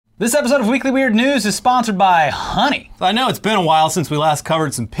This episode of Weekly Weird News is sponsored by Honey. I know it's been a while since we last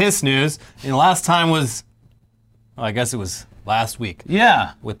covered some piss news, and the last time was, well, I guess it was last week.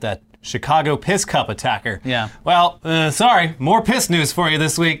 Yeah. With that Chicago piss cup attacker. Yeah. Well, sorry, more piss news for you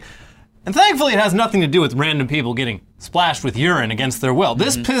this week. And thankfully it has nothing to do with random people getting splashed with urine against their will.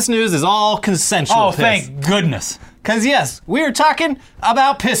 This piss news is all consensual Oh, piss. thank goodness. Because yes, we are talking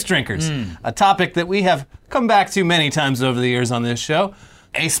about piss drinkers, a topic that we have come back to many times over the years on this show.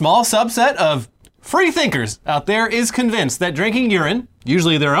 A small subset of free thinkers out there is convinced that drinking urine,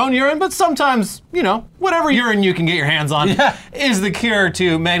 usually their own urine, but sometimes, whatever urine you can get your hands on, is the cure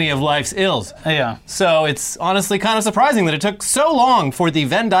to many of life's ills. Yeah. So it's honestly kind of surprising that it took so long for the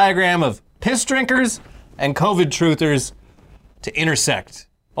Venn diagram of piss drinkers and COVID truthers to intersect.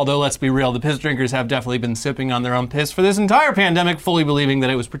 Although, let's be real, the piss drinkers have definitely been sipping on their own piss for this entire pandemic, fully believing that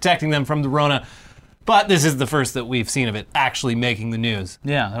it was protecting them from the Rona. But this is the first that we've seen of it actually making the news.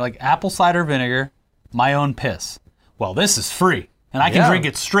 Yeah, they're like apple cider vinegar, my own piss. Well, this is free, and I can drink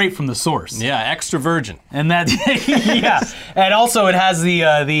it straight from the source. Yeah, extra virgin. And that, yeah. And also it has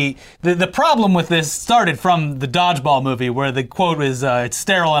the problem with this started from the Dodgeball movie where the quote is, it's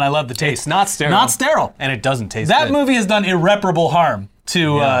sterile and I love the taste. It's not sterile. Not sterile. And it doesn't taste That good. movie has done irreparable harm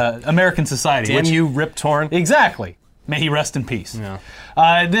to American society. Damn you, Rip Torn. Exactly. May he rest in peace. Yeah.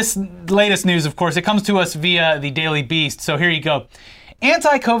 This latest news, of course, it comes to us via the Daily Beast. So here you go.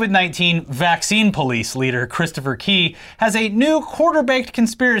 Anti-COVID-19 vaccine police leader Christopher Key has a new quarter-baked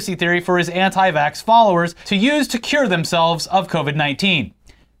conspiracy theory for his anti-vax followers to use to cure themselves of COVID-19.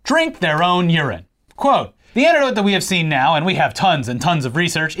 Drink their own urine. Quote, the antidote that we have seen now, and we have tons and tons of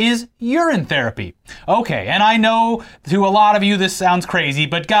research, is urine therapy. Okay, and I know to a lot of you this sounds crazy,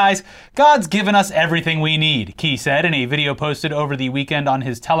 but guys, God's given us everything we need, Key said in a video posted over the weekend on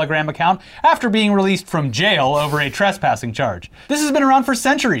his Telegram account after being released from jail over a trespassing charge. This has been around for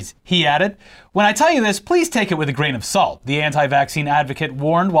centuries, he added. When I tell you this, please take it with a grain of salt, the anti-vaccine advocate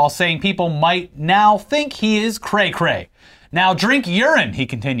warned while saying people might now think he is cray-cray. Now drink urine, he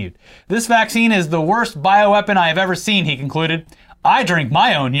continued. This vaccine is the worst bioweapon I have ever seen, he concluded. I drink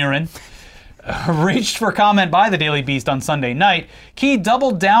my own urine. Reached for comment by the Daily Beast on Sunday night, Key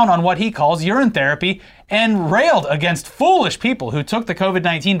doubled down on what he calls urine therapy and railed against foolish people who took the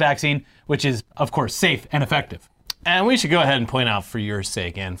COVID-19 vaccine, which is, of course, safe and effective. And we should go ahead and point out for your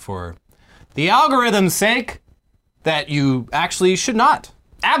sake and for the algorithm's sake that you actually should not.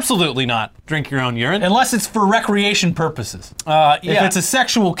 Absolutely not drink your own urine. Unless it's for recreation purposes. If it's a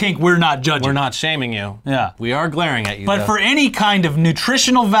sexual kink, we're not judging. We're not shaming you. Yeah. We are glaring at you, But though. for any kind of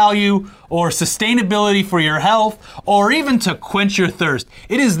nutritional value or sustainability for your health or even to quench your thirst,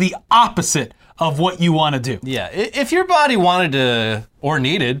 it is the opposite of what you want to do. Yeah, if your body wanted to or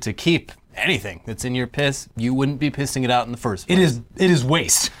needed to keep anything that's in your piss, you wouldn't be pissing it out in the first place. It is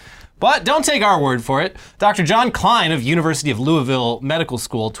waste. But don't take our word for it. Dr. John Klein of University of Louisville Medical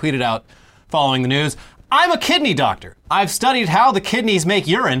School tweeted out following the news, I'm a kidney doctor. I've studied how the kidneys make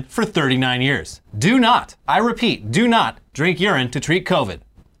urine for 39 years. Do not, I repeat, do not drink urine to treat COVID.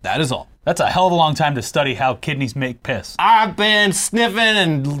 That is all. That's a hell of a long time to study how kidneys make piss. I've been sniffing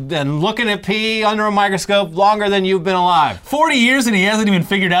and looking at pee under a microscope longer than you've been alive. 40 years and he hasn't even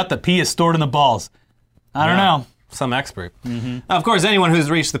figured out that pee is stored in the balls. I don't know. Some expert. Now, of course, anyone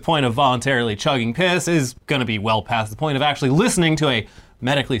who's reached the point of voluntarily chugging piss is going to be well past the point of actually listening to a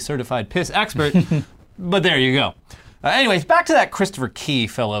medically certified piss expert. But there you go. Anyways, back to that Christopher Key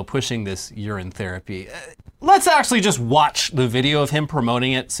fellow pushing this urine therapy. Let's actually just watch the video of him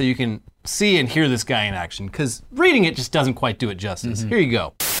promoting it so you can see and hear this guy in action, because reading it just doesn't quite do it justice. Here you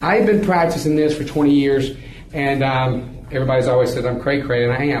go. I've been practicing this for 20 years, and everybody's always said I'm cray-cray,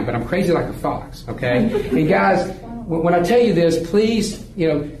 and I am, but I'm crazy like a fox, okay? And guys, when I tell you this, please,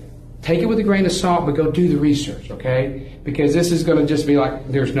 take it with a grain of salt, but go do the research, okay? Because this is going to just be like,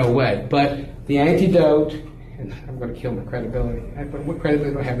 there's no way. But the antidote, and I'm going to kill my credibility. What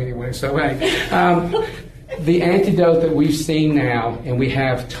credibility do I have anyway? So, hey, the antidote that we've seen now, and we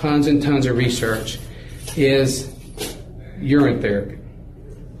have tons and tons of research, is urine therapy.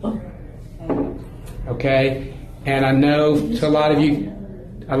 Okay? And I know to a lot of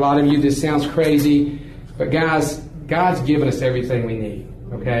you this sounds crazy, but guys, God's given us everything we need,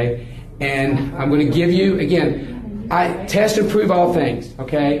 okay? And I'm going to give you, again, I test and prove all things,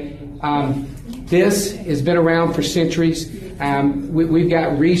 okay? This has been around for centuries. We've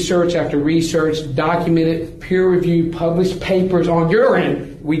got research after research, documented, peer-reviewed, published papers on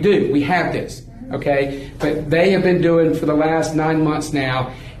urine. We do. We have this, okay? But they have been doing for the last 9 months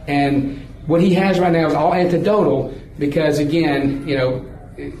now, and what he has right now is all anecdotal because, again,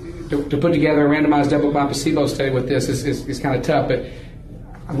 to put together a randomized double-blind placebo study with this is kind of tough. But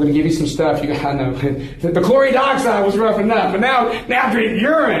I'm going to give you some stuff. I know the chlorine dioxide was rough enough, but now drink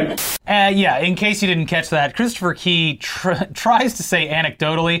urine. Yeah, in case you didn't catch that, Christopher Key tries to say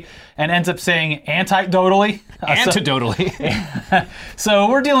anecdotally and ends up saying antidotally. Antidotally. So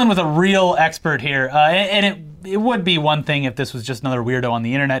we're dealing with a real expert here, and it would be one thing if this was just another weirdo on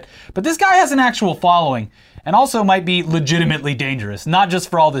the internet, but this guy has an actual following, and also might be legitimately dangerous, not just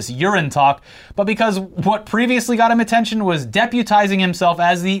for all this urine talk, but because what previously got him attention was deputizing himself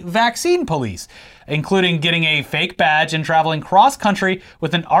as the vaccine police, including getting a fake badge and traveling cross-country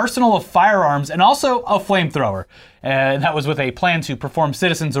with an arsenal of firearms and also a flamethrower. That was with a plan to perform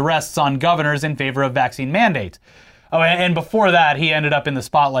citizens' arrests on governors in favor of vaccine mandates. Oh, and before that, he ended up in the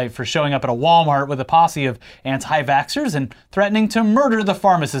spotlight for showing up at a Walmart with a posse of anti-vaxxers and threatening to murder the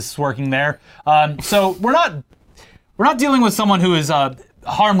pharmacists working there. So we're not dealing with someone who is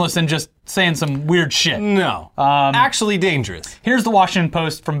harmless and just saying some weird shit. No, actually dangerous. Here's the Washington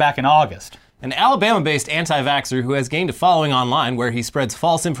Post from back in August. An Alabama-based anti-vaxxer who has gained a following online where he spreads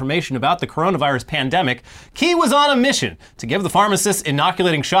false information about the coronavirus pandemic, Key was on a mission to give the pharmacists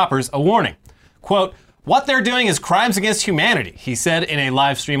inoculating shoppers a warning. Quote, "What they're doing is crimes against humanity," he said in a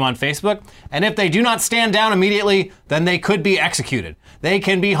live stream on Facebook, "and if they do not stand down immediately, then they could be executed. They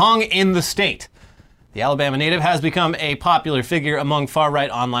can be hung in the state." The Alabama native has become a popular figure among far-right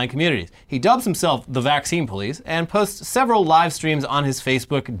online communities. He dubs himself the Vaccine Police and posts several live streams on his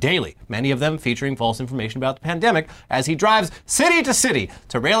Facebook daily, many of them featuring false information about the pandemic as he drives city to city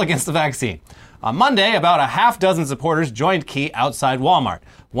to rail against the vaccine. On Monday, about a half dozen supporters joined Key outside Walmart.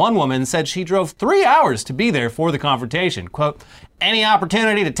 One woman said she drove 3 hours to be there for the confrontation. Quote, "Any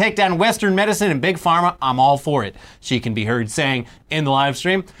opportunity to take down Western medicine and Big Pharma, I'm all for it," she can be heard saying in the live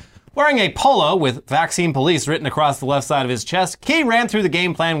stream. Wearing a polo with Vaccine Police written across the left side of his chest, Key ran through the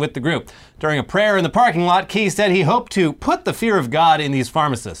game plan with the group. During a prayer in the parking lot, Key said he hoped to put the fear of God in these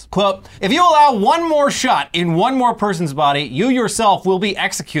pharmacists. Quote, "If you allow one more shot in one more person's body, you yourself will be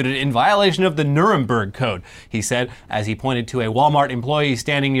executed in violation of the Nuremberg Code," he said as he pointed to a Walmart employee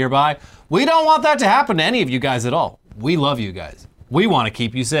standing nearby. "We don't want that to happen to any of you guys at all. We love you guys. We want to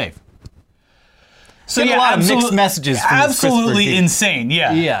keep you safe." So yeah, a lot of mixed messages from absolutely insane.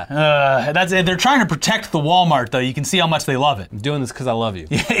 Yeah. Yeah. They're trying to protect the Walmart, though. You can see how much they love it. I'm doing this because I love you.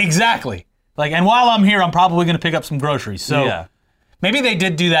 Yeah, exactly. And while I'm here, I'm probably going to pick up some groceries. So yeah. Maybe they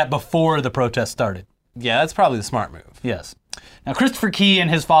did do that before the protest started. Yeah, that's probably the smart move. Yes. Now, Christopher Key and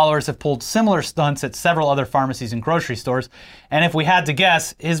his followers have pulled similar stunts at several other pharmacies and grocery stores, and if we had to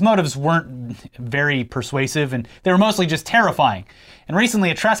guess, his motives weren't very persuasive, and they were mostly just terrifying. And recently,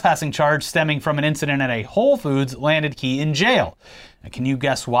 a trespassing charge stemming from an incident at a Whole Foods landed Key in jail. Now, can you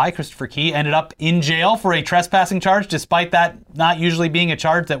guess why Christopher Key ended up in jail for a trespassing charge, despite that not usually being a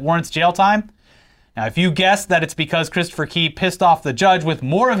charge that warrants jail time? Now, if you guessed that it's because Christopher Key pissed off the judge with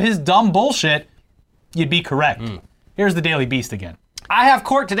more of his dumb bullshit, you'd be correct. Here's the Daily Beast again. "I have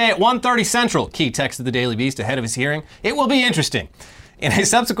court today at 1:30 Central," Key texted the Daily Beast ahead of his hearing. "It will be interesting." In a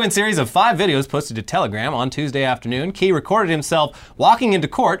subsequent series of 5 videos posted to Telegram on Tuesday afternoon, Key recorded himself walking into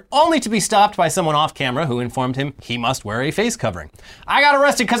court only to be stopped by someone off camera who informed him he must wear a face covering. "I got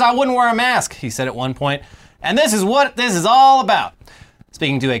arrested because I wouldn't wear a mask," he said at one point, "and this is what this is all about."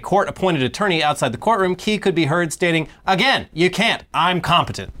 Speaking to a court-appointed attorney outside the courtroom, Key could be heard stating, "Again, you can't. I'm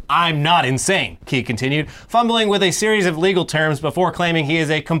competent. I'm not insane," Key continued, fumbling with a series of legal terms before claiming he is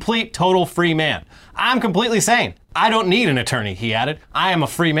a complete, total free man. "I'm completely sane. I don't need an attorney," he added. "I am a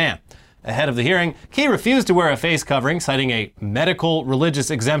free man." Ahead of the hearing, Key refused to wear a face covering, citing a medical religious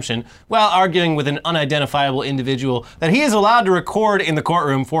exemption, while arguing with an unidentifiable individual that he is allowed to record in the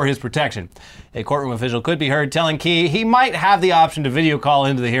courtroom for his protection. A courtroom official could be heard telling Key he might have the option to video call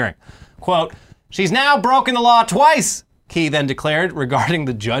into the hearing. Quote, "She's now broken the law twice," Key then declared regarding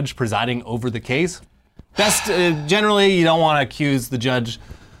the judge presiding over the case. Generally, you don't want to accuse the judge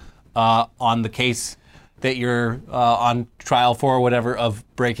on the case that you're on trial for or whatever of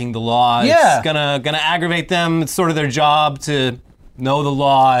breaking the law. Yeah. It's gonna aggravate them. It's sort of their job to know the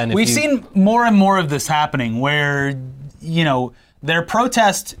law. And we've seen more and more of this happening where, their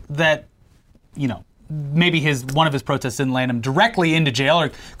protest that, maybe one of his protests didn't land him directly into jail or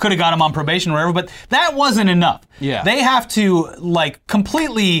could have got him on probation or whatever, but that wasn't enough. Yeah. They have to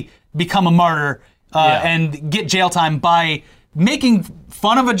completely become a martyr and get jail time by making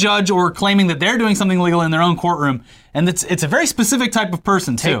fun of a judge or claiming that they're doing something illegal in their own courtroom. And it's a very specific type of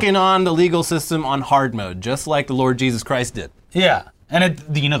person, too. Taking on the legal system on hard mode, just like the Lord Jesus Christ did. Yeah. And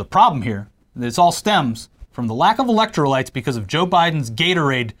the problem here, this all stems from the lack of electrolytes because of Joe Biden's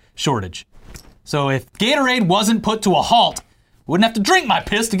Gatorade shortage. So if Gatorade wasn't put to a halt, Wouldn't have to drink my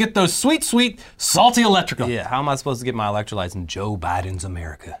piss to get those sweet, sweet, salty electrical. Yeah, how am I supposed to get my electrolytes in Joe Biden's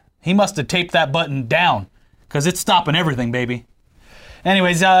America? He must have taped that button down, because it's stopping everything, baby.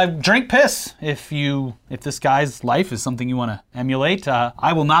 Anyways, drink piss if this guy's life is something you want to emulate.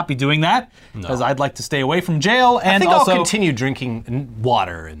 I will not be doing that because I'd like to stay away from jail. And I think also, I'll continue drinking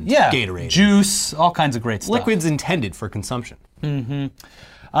water and Gatorade. Juice, all kinds of great stuff. Liquids intended for consumption.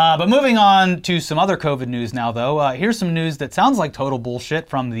 But moving on to some other COVID news now, though. Here's some news that sounds like total bullshit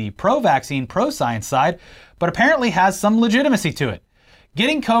from the pro-vaccine, pro-science side, but apparently has some legitimacy to it.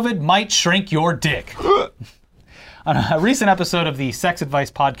 Getting COVID might shrink your dick. On a recent episode of the sex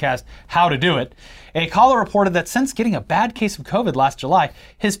advice podcast, How to Do It, a caller reported that since getting a bad case of COVID last July,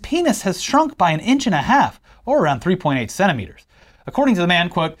 his penis has shrunk by 1.5 inches, or around 3.8 centimeters. According to the man,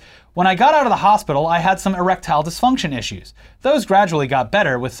 quote, "When I got out of the hospital, I had some erectile dysfunction issues. Those gradually got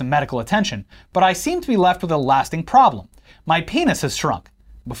better with some medical attention, but I seem to be left with a lasting problem. My penis has shrunk.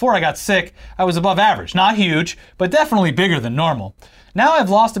 Before I got sick, I was above average, not huge, but definitely bigger than normal. Now I've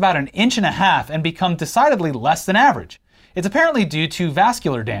lost about 1.5 inches and become decidedly less than average. It's apparently due to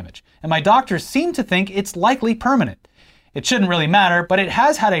vascular damage, and my doctors seem to think it's likely permanent. It shouldn't really matter, but it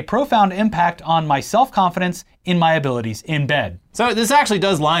has had a profound impact on my self-confidence in my abilities in bed." So this actually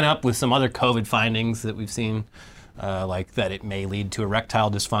does line up with some other COVID findings that we've seen, like that it may lead to erectile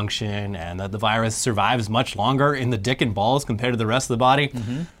dysfunction and that the virus survives much longer in the dick and balls compared to the rest of the body.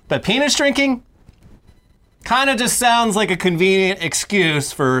 But penis shrinking kind of just sounds like a convenient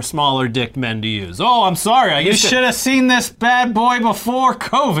excuse for smaller dicked men to use. Oh, I'm sorry. You should have seen this bad boy before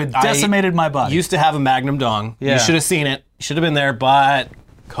COVID decimated my body. Used to have a Magnum dong. Yeah. You should have seen it. Should have been there, but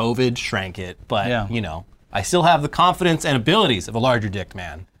COVID shrank it. But, you know, I still have the confidence and abilities of a larger dicked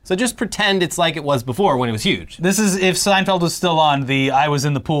man. So just pretend it's like it was before when it was huge. This is if Seinfeld was still on, the "I was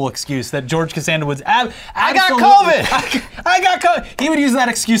in the pool" excuse that George Costanza would I got COVID! I got COVID! He would use that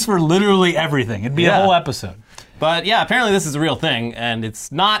excuse for literally everything. It'd be a whole episode. But yeah, apparently this is a real thing, and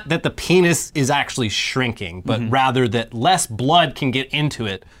it's not that the penis is actually shrinking, but rather that less blood can get into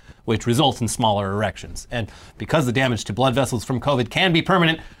it, which results in smaller erections. And because the damage to blood vessels from COVID can be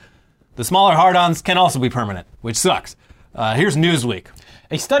permanent, the smaller hard-ons can also be permanent, which sucks. Here's Newsweek.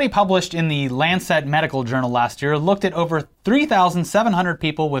 A study published in the Lancet Medical Journal last year looked at over 3,700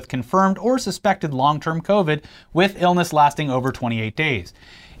 people with confirmed or suspected long-term COVID with illness lasting over 28 days.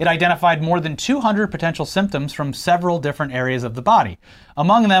 It identified more than 200 potential symptoms from several different areas of the body.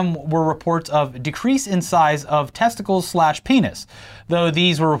 Among them were reports of decrease in size of testicles/penis, though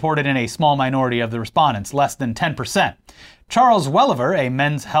these were reported in a small minority of the respondents, less than 10%. Charles Welliver, a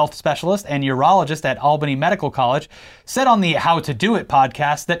men's health specialist and urologist at Albany Medical College, said on the How to Do It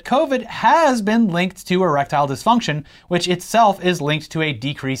podcast that COVID has been linked to erectile dysfunction, which itself is linked to a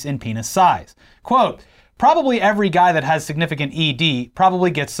decrease in penis size. Quote, "Probably every guy that has significant ED probably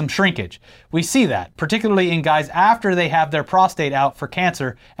gets some shrinkage. We see that, particularly in guys after they have their prostate out for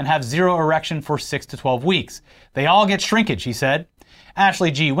cancer and have zero erection for 6 to 12 weeks. They all get shrinkage," he said.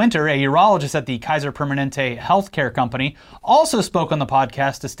 Ashley G. Winter, a urologist at the Kaiser Permanente healthcare company, also spoke on the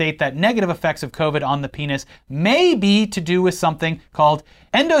podcast to state that negative effects of COVID on the penis may be to do with something called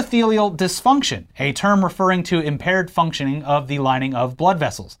endothelial dysfunction, a term referring to impaired functioning of the lining of blood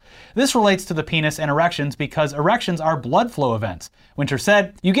vessels. This relates to the penis and erections because erections are blood flow events. Winter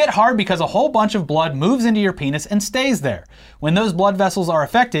said, "You get hard because a whole bunch of blood moves into your penis and stays there. When those blood vessels are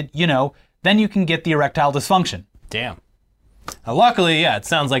affected, then you can get the erectile dysfunction." Damn. Luckily, it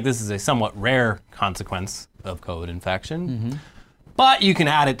sounds like this is a somewhat rare consequence of COVID infection. But you can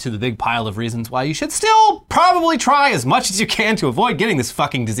add it to the big pile of reasons why you should still probably try as much as you can to avoid getting this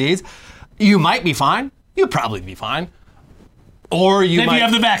fucking disease. You might be fine. You'll probably be fine. Or you if might... you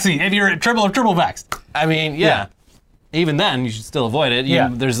have the vaccine, if you're triple vaxxed. I mean, even then, you should still avoid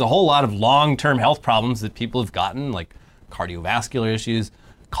it. There's a whole lot of long-term health problems that people have gotten, like cardiovascular issues,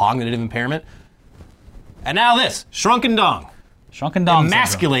 cognitive impairment. And now this, shrunken dong. Shrunken dong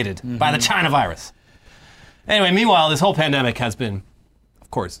emasculated by the China virus. Anyway, meanwhile, this whole pandemic has been, of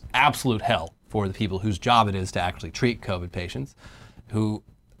course, absolute hell for the people whose job it is to actually treat COVID patients, who,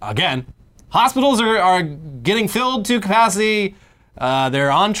 again, hospitals are getting filled to capacity. They're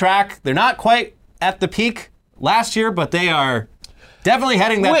on track. They're not quite at the peak last year, but they are definitely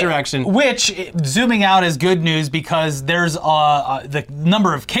heading that direction. Which, zooming out, is good news because there's the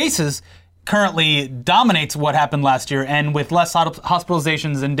number of cases currently dominates what happened last year, and with less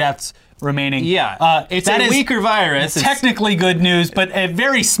hospitalizations and deaths remaining. Yeah, it's that a is weaker virus. technically good news, but a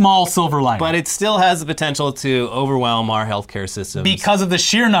very small silver lining. But it still has the potential to overwhelm our healthcare system. Because of the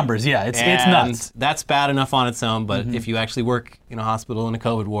sheer numbers, yeah, it's nuts. That's bad enough on its own, but if you actually work in a hospital in a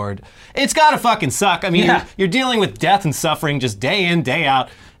COVID ward, it's gotta fucking suck. I mean, you're dealing with death and suffering just day in, day out.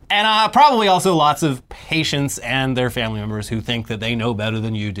 And probably also lots of patients and their family members who think that they know better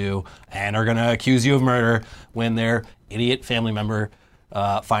than you do and are gonna accuse you of murder when their idiot family member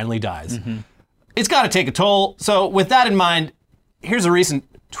finally dies. It's gotta take a toll. So with that in mind, here's a recent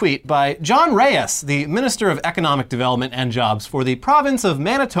tweet by John Reyes, the Minister of Economic Development and Jobs for the province of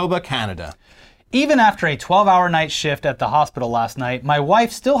Manitoba, Canada. Even after a 12-hour night shift at the hospital last night, my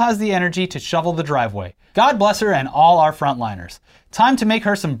wife still has the energy to shovel the driveway. God bless her and all our frontliners. Time to make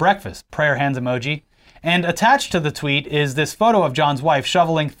her some breakfast, prayer hands emoji. And attached to the tweet is this photo of John's wife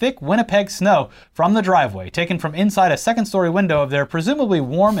shoveling thick Winnipeg snow from the driveway, taken from inside a second-story window of their presumably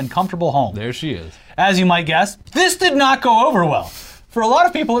warm and comfortable home. There she is. As you might guess, this did not go over well. For a lot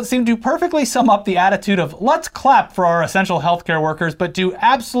of people, it seemed to perfectly sum up the attitude of, let's clap for our essential healthcare workers, but do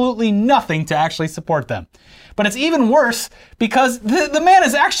absolutely nothing to actually support them. But it's even worse because the man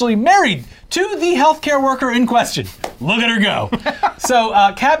is actually married to the healthcare worker in question. Look at her go. So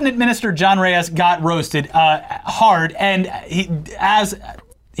Cabinet Minister John Reyes got roasted hard, and as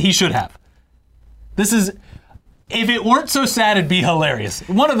he should have. This is... If it weren't so sad, it'd be hilarious.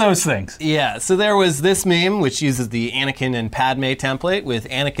 One of those things. Yeah, so there was this meme, which uses the Anakin and Padme template, with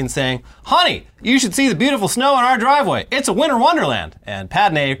Anakin saying, "Honey, you should see the beautiful snow in our driveway. It's a winter wonderland." And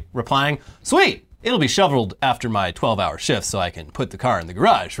Padme replying, "Sweet, it'll be shoveled after my 12-hour shift so I can put the car in the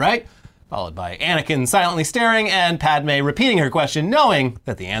garage, right?" Followed by Anakin silently staring and Padme repeating her question, knowing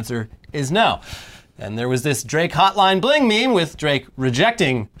that the answer is no. And there was this Drake hotline bling meme with Drake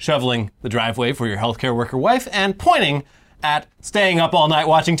rejecting shoveling the driveway for your healthcare worker wife and pointing at staying up all night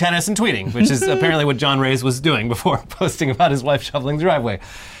watching tennis and tweeting, which is apparently what John Reyes was doing before posting about his wife shoveling the driveway.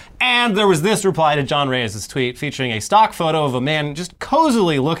 And there was this reply to John Reyes' tweet featuring a stock photo of a man just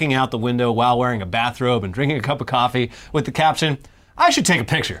cozily looking out the window while wearing a bathrobe and drinking a cup of coffee with the caption, "I should take a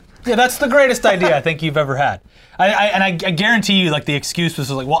picture." Yeah, that's the greatest idea I think you've ever had. I guarantee you, like, the excuse was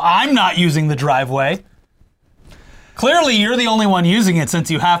like, well, I'm not using the driveway. Clearly, you're the only one using it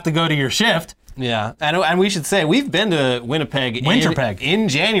since you have to go to your shift. Yeah, and we should say, we've been to Winnipeg in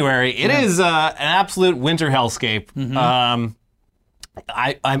January. It is an absolute winter hellscape.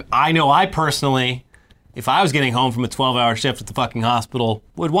 I know I personally, if I was getting home from a 12-hour shift at the fucking hospital,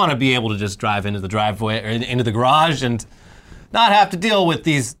 would want to be able to just drive into the driveway, or into the garage, and not have to deal with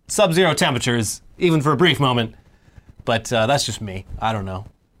these sub-zero temperatures, even for a brief moment. But that's just me. I don't know.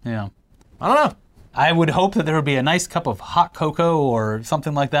 Yeah. I don't know. I would hope that there would be a nice cup of hot cocoa or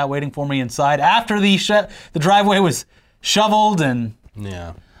something like that waiting for me inside after the driveway was shoveled and...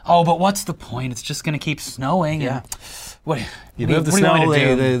 Yeah. Oh, but what's the point? It's just going to keep snowing. Yeah. You move the snow,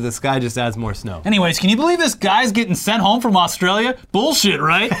 the sky just adds more snow. Anyways, can you believe this guy's getting sent home from Australia? Bullshit,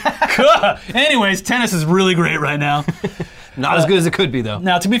 right? Anyways, tennis is really great right now. Not as good as it could be, though.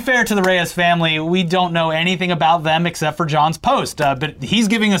 Now, to be fair to the Reyes family, we don't know anything about them except for John's post. But he's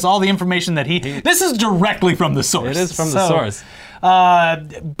giving us all the information that this is directly from the source. It is from the source.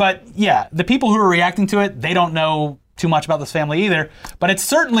 But yeah, the people who are reacting to it, they don't know too much about this family either. But it's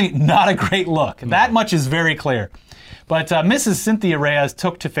certainly not a great look. No. That much is very clear. But Mrs. Cynthia Reyes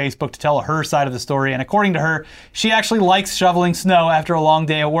took to Facebook to tell her side of the story, and according to her, she actually likes shoveling snow after a long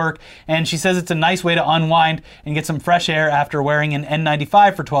day at work, and she says it's a nice way to unwind and get some fresh air after wearing an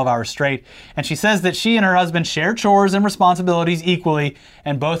N95 for 12 hours straight. And she says that she and her husband share chores and responsibilities equally,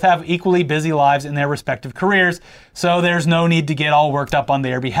 and both have equally busy lives in their respective careers, so there's no need to get all worked up on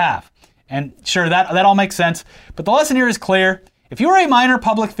their behalf. And sure, that all makes sense, but the lesson here is clear. If you are a minor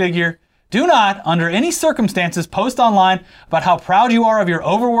public figure, do not, under any circumstances, post online about how proud you are of your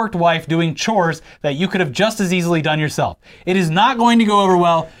overworked wife doing chores that you could have just as easily done yourself. It is not going to go over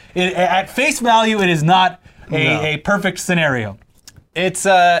well. At face value, it is not a perfect scenario. It's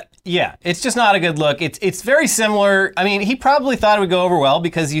it's just not a good look. It's very similar. I mean, he probably thought it would go over well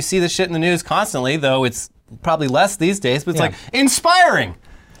because you see this shit in the news constantly, though it's probably less these days, but it's like, inspiring.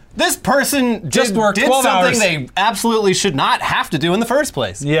 This person just did something they absolutely should not have to do in the first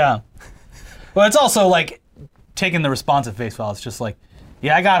place. Yeah. Well, it's also like taking the response at face value. It's just like,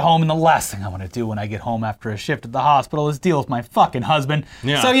 yeah, I got home and the last thing I want to do when I get home after a shift at the hospital is deal with my fucking husband.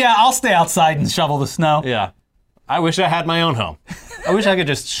 Yeah. So yeah, I'll stay outside and shovel the snow. Yeah. I wish I had my own home. I wish I could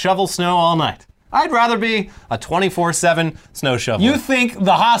just shovel snow all night. I'd rather be a 24/7 snow shoveler. You think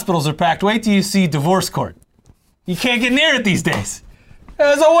the hospitals are packed. Wait till you see divorce court. You can't get near it these days.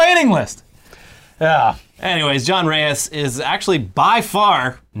 There's a waiting list. Yeah. Anyways, John Reyes is actually by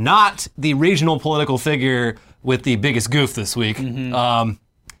far not the regional political figure with the biggest goof this week.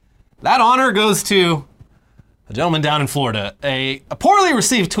 That honor goes to a gentleman down in Florida. A poorly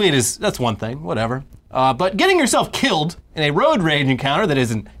received tweet that's one thing, whatever. But getting yourself killed in a road rage encounter that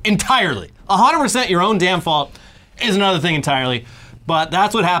isn't entirely, 100% your own damn fault is another thing entirely. But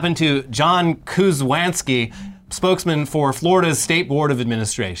that's what happened to John Kuzwanski, spokesman for Florida's State Board of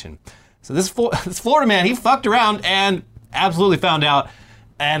Administration. So this Florida man, he fucked around and absolutely found out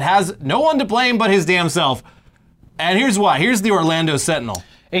and has no one to blame but his damn self. And here's why. Here's the Orlando Sentinel.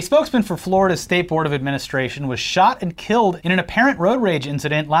 A spokesman for Florida's State Board of Administration was shot and killed in an apparent road rage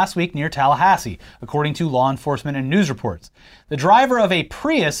incident last week near Tallahassee, according to law enforcement and news reports. The driver of a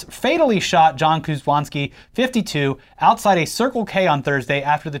Prius fatally shot John Kuzwanski, 52, outside a Circle K on Thursday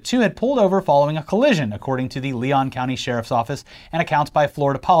after the two had pulled over following a collision, according to the Leon County Sheriff's Office and accounts by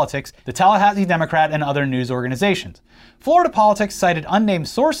Florida Politics, the Tallahassee Democrat, and other news organizations. Florida Politics cited unnamed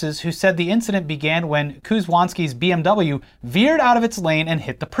sources who said the incident began when Kuzwanski's BMW veered out of its lane and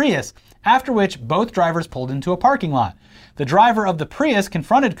hit the Prius, after which both drivers pulled into a parking lot. The driver of the Prius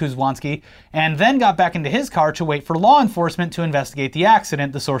confronted Kuzwanski and then got back into his car to wait for law enforcement to investigate the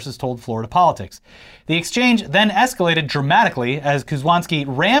accident, the sources told Florida Politics. The exchange then escalated dramatically as Kuzwanski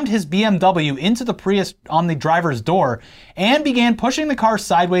rammed his BMW into the Prius on the driver's door and began pushing the car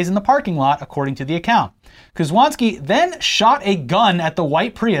sideways in the parking lot, according to the account. Kuzwanski then shot a gun at the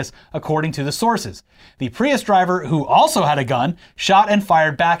white Prius, according to the sources. The Prius driver, who also had a gun, shot and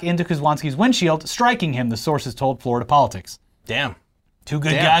fired back into Kuzwanski's windshield, striking him, the sources told Florida Politics. Damn. Two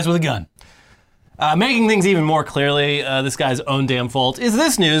good guys with a gun. Making things even more clearly, this guy's own damn fault, is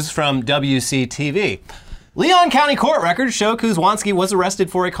this news from WCTV. Leon County court records show Kuzwanski was arrested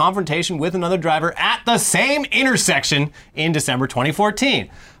for a confrontation with another driver at the same intersection in December 2014.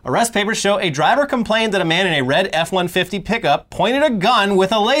 Arrest papers show a driver complained that a man in a red F-150 pickup pointed a gun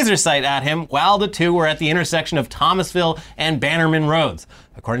with a laser sight at him while the two were at the intersection of Thomasville and Bannerman Roads.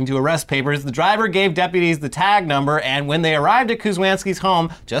 According to arrest papers, the driver gave deputies the tag number, and when they arrived at Kuzwanski's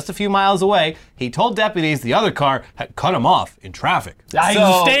home just a few miles away, he told deputies the other car had cut him off in traffic.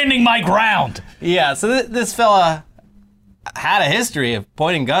 I'm standing my ground. Yeah, so this fella had a history of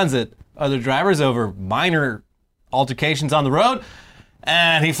pointing guns at other drivers over minor altercations on the road,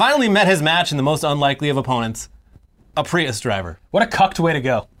 and he finally met his match in the most unlikely of opponents, a Prius driver. What a cucked way to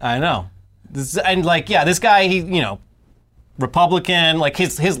go. I know. This guy, Republican, like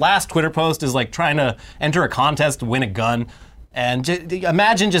his last Twitter post is like trying to enter a contest to win a gun, and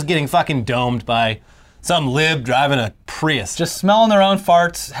imagine just getting fucking domed by some lib driving a Prius. Just smelling their own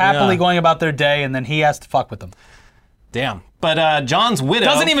farts, happily going about their day, and then he has to fuck with them. Damn. But John's widow...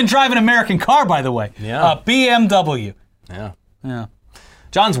 Doesn't even drive an American car, by the way. Yeah. A BMW. Yeah.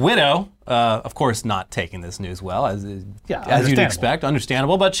 John's widow, of course, not taking this news well, as you'd expect,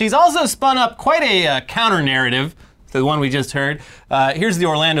 understandable, but she's also spun up quite a counter-narrative to the one we just heard. Here's the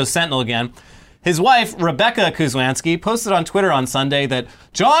Orlando Sentinel again. His wife, Rebecca Kuzwanski, posted on Twitter on Sunday that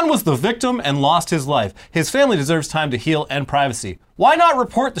John was the victim and lost his life. His family deserves time to heal and privacy. Why not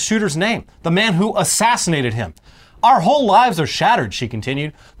report the shooter's name, the man who assassinated him? Our whole lives are shattered, she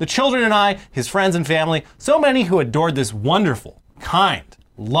continued. The children and I, his friends and family, so many who adored this wonderful, kind,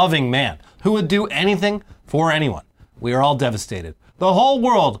 loving man who would do anything for anyone. We are all devastated. The whole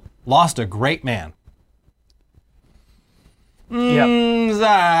world lost a great man.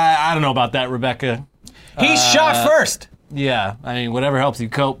 I don't know about that, Rebecca. He shot first. Yeah, I mean, whatever helps you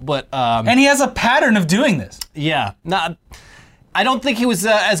cope, but... and he has a pattern of doing this. Yeah, I don't think he was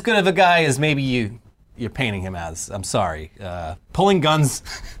as good of a guy as maybe you're painting him as. I'm sorry. Pulling guns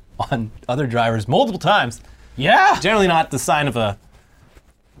on other drivers multiple times. Yeah. Generally not the sign of a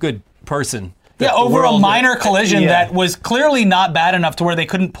good person. Yeah, over a minor collision that was clearly not bad enough to where they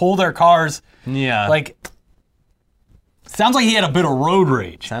couldn't pull their cars. Yeah. Sounds like he had a bit of road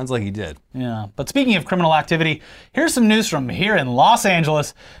rage. Sounds like he did. Yeah. But speaking of criminal activity, here's some news from here in Los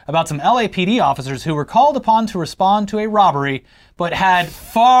Angeles about some LAPD officers who were called upon to respond to a robbery, but had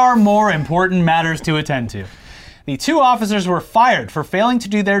far more important matters to attend to. The two officers were fired for failing to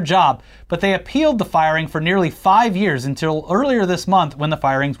do their job, but they appealed the firing for nearly 5 years until earlier this month when the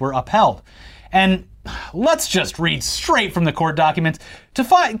firings were upheld. And let's just read straight from the court documents to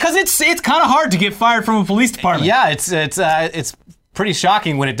find, because it's kind of hard to get fired from a police department. Yeah, it's pretty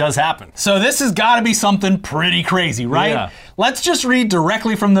shocking when it does happen. So this has got to be something pretty crazy, right? Yeah. Let's just read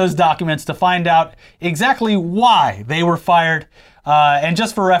directly from those documents to find out exactly why they were fired. And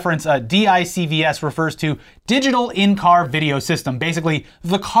just for reference, DICVS refers to Digital In-Car Video System, basically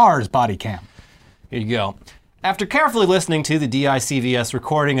the car's body cam. Here you go. After carefully listening to the DICVS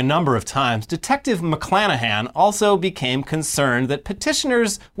recording a number of times, Detective McClanahan also became concerned that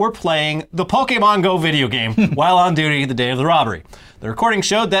petitioners were playing the Pokemon Go video game while on duty the day of the robbery. The recording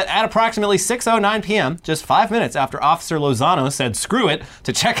showed that at approximately 6:09 p.m., just 5 minutes after Officer Lozano said screw it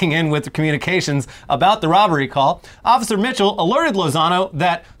to checking in with the communications about the robbery call, Officer Mitchell alerted Lozano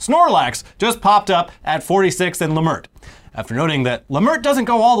that Snorlax just popped up at 46th and Lemert. After noting that Lemert doesn't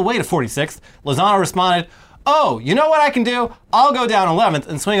go all the way to 46th, Lozano responded, "Oh, you know what I can do? I'll go down 11th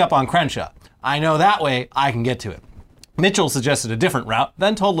and swing up on Crenshaw. I know that way I can get to it." Mitchell suggested a different route,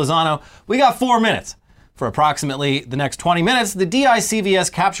 then told Lozano, "We got 4 minutes." For approximately the next 20 minutes, the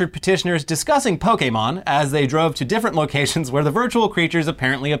DICVS captured petitioners discussing Pokemon as they drove to different locations where the virtual creatures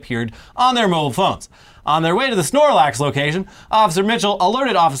apparently appeared on their mobile phones. On their way to the Snorlax location, Officer Mitchell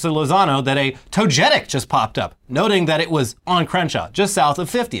alerted Officer Lozano that a Togetic just popped up, noting that it was on Crenshaw, just south of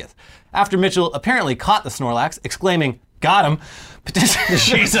 50th. After Mitchell apparently caught the Snorlax, exclaiming, "Got him,"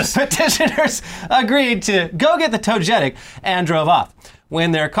 petitioners agreed to go get the Togetic and drove off.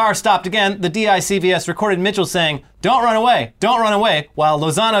 When their car stopped again, the DICVS recorded Mitchell saying, don't run away," while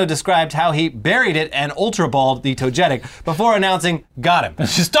Lozano described how he buried it and ultra-balled the Togetic before announcing, "Got him."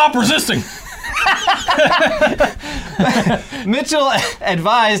 Stop resisting! Mitchell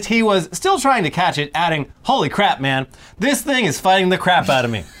advised he was still trying to catch it, adding, "Holy crap, man, this thing is fighting the crap out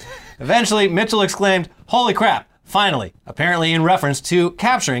of me." Eventually, Mitchell exclaimed, "Holy crap, finally," apparently in reference to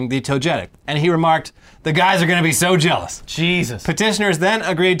capturing the Togetic, and he remarked, "The guys are going to be so jealous." Jesus. Petitioners then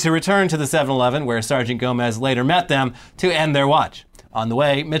agreed to return to the 7-Eleven, where Sergeant Gomez later met them, to end their watch. On the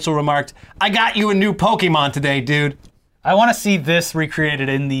way, Mitchell remarked, "I got you a new Pokemon today, dude." I want to see this recreated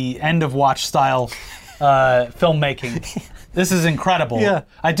in the end of watch style filmmaking. This is incredible. Yeah.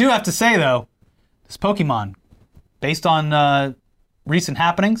 I do have to say, though, this Pokemon, based on recent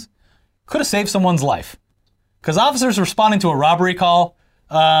happenings, could have saved someone's life. Because officers responding to a robbery call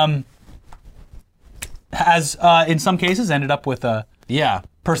has, in some cases, ended up with a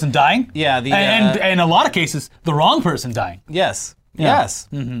person dying. Yeah. And in a lot of cases, the wrong person dying. Yes. Yeah. Yes.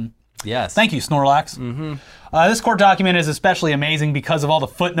 Mm-hmm. Yes. Thank you, Snorlax. Mm-hmm. This court document is especially amazing because of all the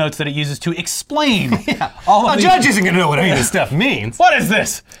footnotes that it uses to explain all of A judge isn't going to know what any of this stuff means. What is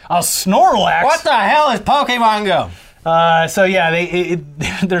this? A Snorlax? What the hell is Pokemon Go?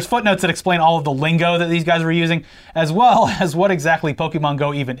 There's footnotes that explain all of the lingo that these guys were using, as well as what exactly Pokemon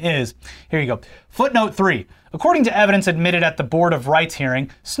Go even is. Here you go. Footnote 3. According to evidence admitted at the Board of Rights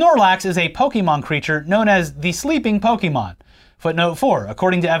hearing, Snorlax is a Pokemon creature known as the Sleeping Pokemon. Footnote 4.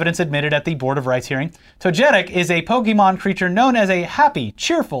 According to evidence admitted at the Board of Rights hearing, Togetic is a Pokemon creature known as a happy,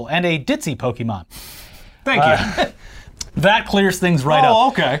 cheerful, and a ditzy Pokemon. Thank you. That clears things right up. Oh,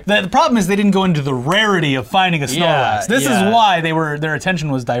 okay. The problem is they didn't go into the rarity of finding a Snorlax. This is why their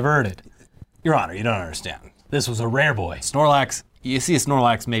attention was diverted. Your Honor, you don't understand. This was a rare boy. Snorlax, you see a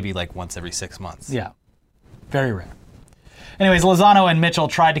Snorlax maybe like once every 6 months. Yeah. Very rare. Anyways, Lozano and Mitchell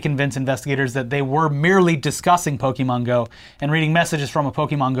tried to convince investigators that they were merely discussing Pokemon Go and reading messages from a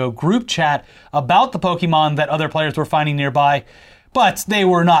Pokemon Go group chat about the Pokemon that other players were finding nearby, but they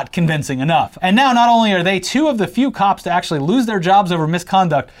were not convincing enough. And now not only are they two of the few cops to actually lose their jobs over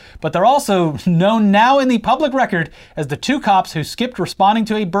misconduct, but they're also known now in the public record as the two cops who skipped responding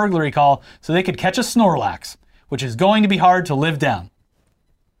to a burglary call so they could catch a Snorlax, which is going to be hard to live down.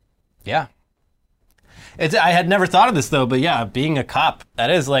 Yeah. I had never thought of this though, but yeah, being a cop,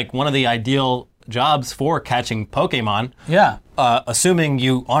 that is like one of the ideal jobs for catching Pokemon. Yeah. Assuming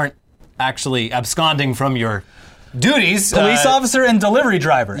you aren't actually absconding from your duties. Police officer and delivery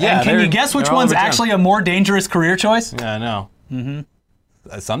driver. Yeah, and can you guess which one's actually a more dangerous career choice? Yeah, I know.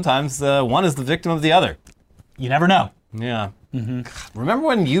 Mm-hmm. Sometimes one is the victim of the other. You never know. Yeah. Mm-hmm. Remember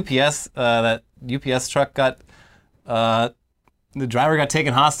when that UPS truck got... the driver got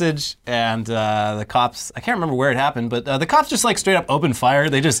taken hostage, and the cops, I can't remember where it happened, but the cops just like straight up opened fire.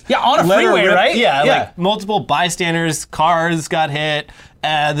 They just on a freeway, right? Yeah, like multiple bystanders, cars got hit,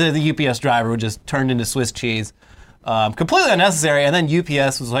 the UPS driver just turned into Swiss cheese. Completely unnecessary, and then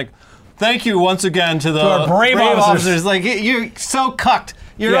UPS was like, thank you once again to our brave officers. Like, you're so cucked.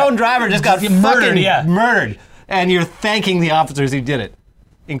 Your own driver just got murdered, and you're thanking the officers who did it.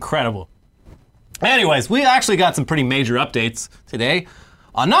 Incredible. Anyways, we actually got some pretty major updates today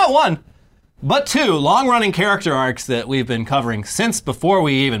on not one, but two long-running character arcs that we've been covering since before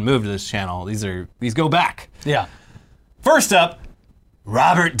we even moved to this channel. These go back. Yeah. First up,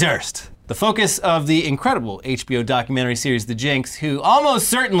 Robert Durst, the focus of the incredible HBO documentary series The Jinx, who almost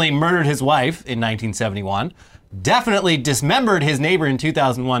certainly murdered his wife in 1971, definitely dismembered his neighbor in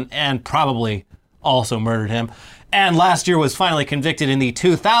 2001, and probably also murdered him, and last year was finally convicted in the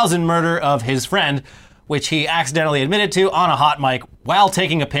 2000 murder of his friend, which he accidentally admitted to on a hot mic while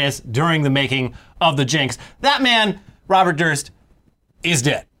taking a piss during the making of the Jinx. That man, Robert Durst, is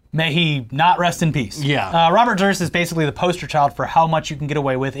dead. May he not rest in peace. Yeah. Robert Durst is basically the poster child for how much you can get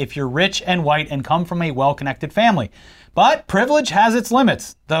away with if you're rich and white and come from a well-connected family. But privilege has its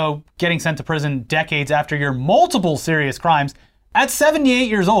limits, though getting sent to prison decades after your multiple serious crimes at 78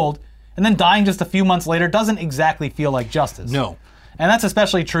 years old and then dying just a few months later doesn't exactly feel like justice. No. And that's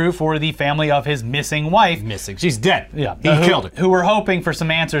especially true for the family of his missing wife. Missing. She's dead. Yeah. He killed her. Who were hoping for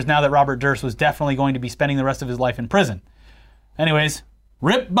some answers now that Robert Durst was definitely going to be spending the rest of his life in prison. Anyways,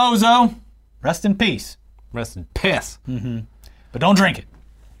 rip Bozo, rest in peace. Rest in piss. But don't drink it.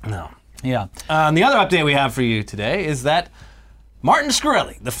 No. Yeah. The other update we have for you today is that Martin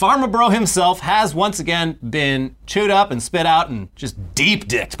Shkreli, the pharma bro himself, has once again been chewed up and spit out and just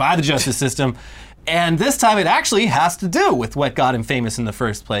deep-dicked by the justice system. And this time it actually has to do with what got him famous in the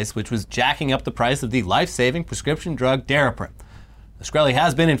first place, which was jacking up the price of the life-saving prescription drug Daraprim. Shkreli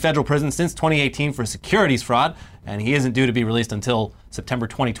has been in federal prison since 2018 for securities fraud, and he isn't due to be released until September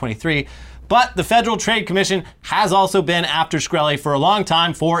 2023. But the Federal Trade Commission has also been after Shkreli for a long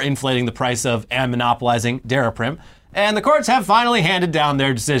time for inflating the price of and monopolizing Daraprim, and the courts have finally handed down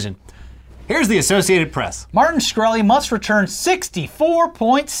their decision. Here's the Associated Press. Martin Shkreli must return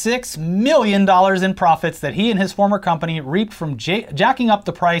 $64.6 million in profits that he and his former company reaped from jacking up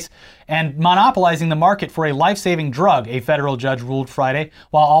the price and monopolizing the market for a life-saving drug, a federal judge ruled Friday,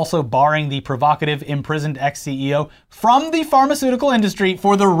 while also barring the provocative, imprisoned ex-CEO from the pharmaceutical industry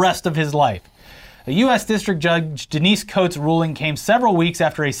for the rest of his life. A U.S. District Judge Denise Coates' ruling came several weeks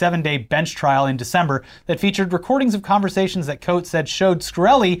after a 7-day bench trial in December that featured recordings of conversations that Coates said showed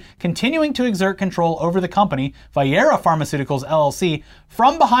Shkreli continuing to exert control over the company, Viera Pharmaceuticals LLC,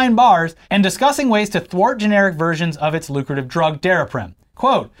 from behind bars and discussing ways to thwart generic versions of its lucrative drug Daraprim.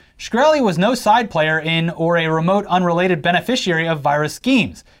 Quote, Shkreli was no side player in or a remote unrelated beneficiary of Viera's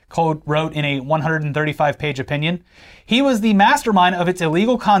schemes, Coates wrote in a 135-page opinion. He was the mastermind of its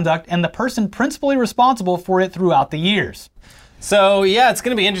illegal conduct and the person principally responsible for it throughout the years. So yeah, it's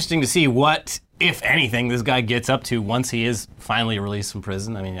going to be interesting to see what, if anything, this guy gets up to once he is finally released from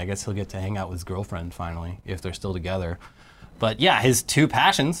prison. I mean, I guess he'll get to hang out with his girlfriend finally, if they're still together. But yeah, his two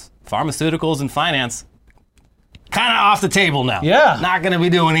passions, pharmaceuticals and finance, kind of off the table now. Yeah. Not going to be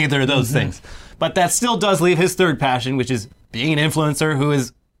doing either of those things. But that still does leave his third passion, which is being an influencer who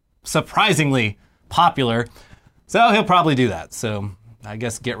is surprisingly popular. So he'll probably do that. So I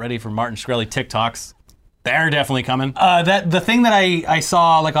guess get ready for Martin Shkreli TikToks. They're definitely coming. The thing that I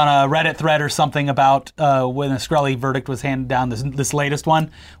saw like on a Reddit thread or something about when the Shkreli verdict was handed down, this latest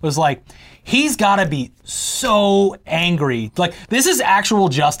one, was like, he's got to be so angry. Like, this is actual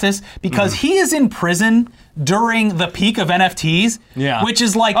justice because he is in prison during the peak of NFTs, which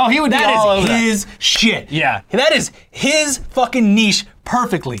is like, he would be all over his shit. Yeah. That is his fucking niche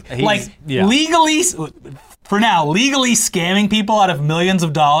perfectly. Legally, for now, legally scamming people out of millions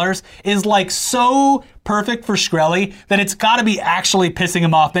of dollars is like so perfect for Shkreli that it's got to be actually pissing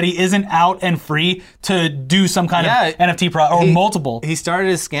him off that he isn't out and free to do some kind of NFT or multiple. He started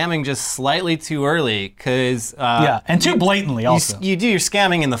his scamming just slightly too early because and too blatantly also. You do your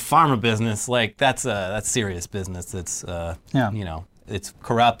scamming in the pharma business, like that's serious business. It's you know, it's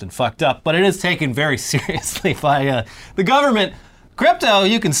corrupt and fucked up, but it is taken very seriously by the government. Crypto,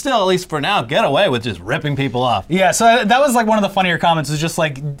 you can still, at least for now, get away with just ripping people off. Yeah, so that was like one of the funnier comments, is just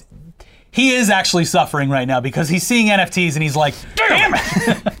like, he is actually suffering right now because he's seeing NFTs and he's like, damn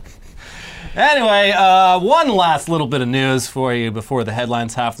it! Anyway, one last little bit of news for you before the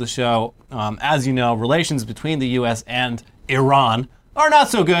headlines half the show. As you know, relations between the U.S. and Iran are not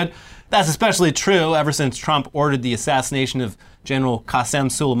so good. That's especially true ever since Trump ordered the assassination of General Qasem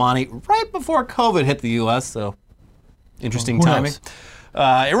Soleimani right before COVID hit the U.S., so interesting timing.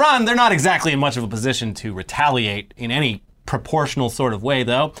 Iran, they're not exactly in much of a position to retaliate in any proportional sort of way,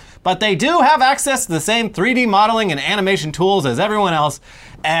 though. But they do have access to the same 3D modeling and animation tools as everyone else.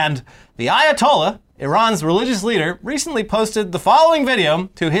 And the Ayatollah, Iran's religious leader, recently posted the following video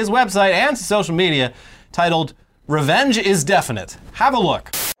to his website and to social media titled, "Revenge is Definite." Have a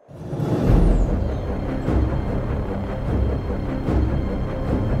look.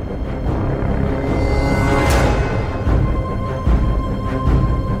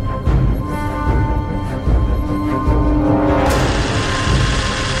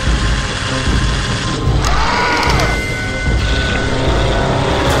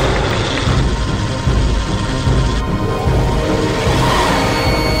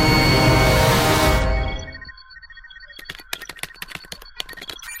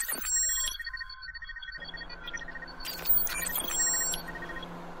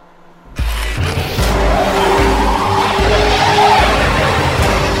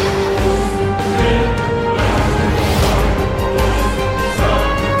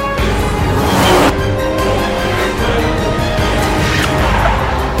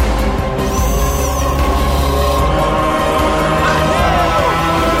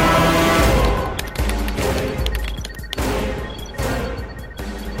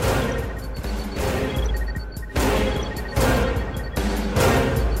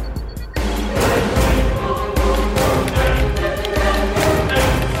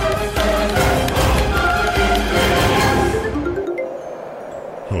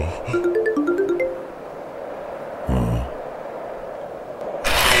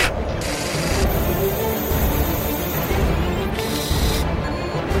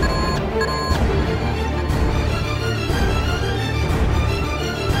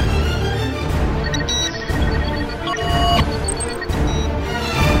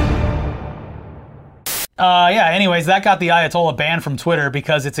 Yeah, anyways, that got the Ayatollah banned from Twitter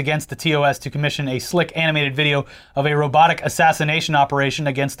because it's against the TOS to commission a slick animated video of a robotic assassination operation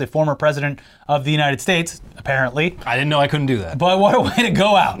against the former president of the United States, apparently. I didn't know I couldn't do that. But what a way to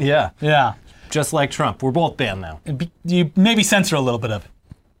go out. Yeah. Yeah. Just like Trump. We're both banned now. You maybe censor a little bit of it.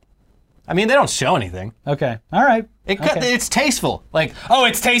 I mean, they don't show anything. Okay. All right. It's tasteful. Like, oh,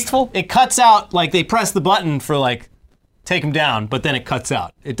 it's tasteful? it cuts out, like they press the button for like, take him down, but then it cuts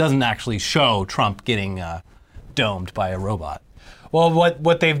out. It doesn't actually show Trump getting domed by a robot. Well,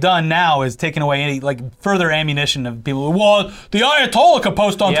 what they've done now is taken away any further ammunition of people. Well, the Ayatollah could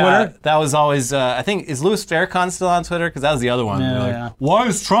post on Twitter. That was always. I think is Louis Farrakhan still on Twitter? Because that was the other one. Yeah. Why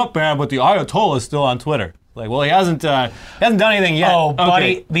is Trump banned, but the Ayatollah is still on Twitter? Like, well, he hasn't done anything yet. Oh,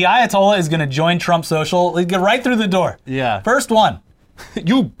 buddy, the Ayatollah is going to join Trump Social. He'll get right through the door. Yeah. First one.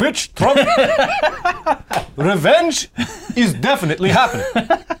 You bitch, Trump. Revenge is definitely happening.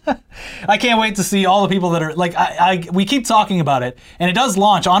 I can't wait to see all the people that are we keep talking about it, and it does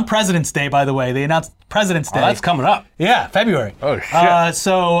launch on President's Day, by the way. They announced President's Day. Oh, that's coming up. Yeah, February. Oh, shit.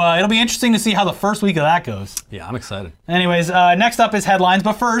 So it'll be interesting to see how the first week of that goes. Yeah, I'm excited. Anyways, next up is headlines,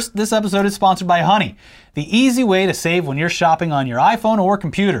 but first, this episode is sponsored by Honey, the easy way to save when you're shopping on your iPhone or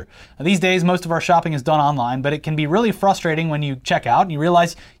computer. Now, these days, most of our shopping is done online, but it can be really frustrating when you check out and you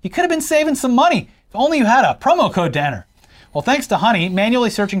realize you could have been saving some money if only you had a promo code to enter. Well, thanks to Honey, manually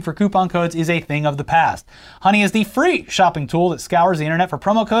searching for coupon codes is a thing of the past. Honey is the free shopping tool that scours the internet for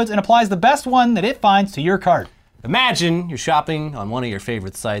promo codes and applies the best one that it finds to your cart. Imagine you're shopping on one of your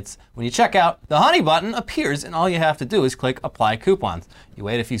favorite sites. When you check out, the Honey button appears and all you have to do is click Apply Coupons. You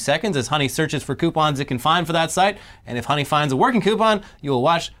wait a few seconds as Honey searches for coupons it can find for that site, and if Honey finds a working coupon, you will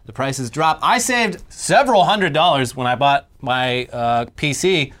watch the prices drop. I saved several $100s when I bought my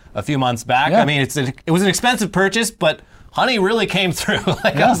PC a few months back. Yeah. I mean, it was an expensive purchase, but Honey really came through.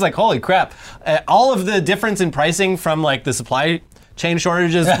 I was like, holy crap. All of the difference in pricing from the supply chain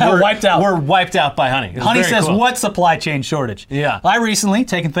shortages were wiped out by Honey. Honey says, cool. What supply chain shortage? Yeah. I recently,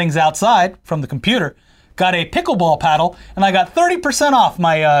 taking things outside from the computer, got a pickleball paddle, and I got 30% off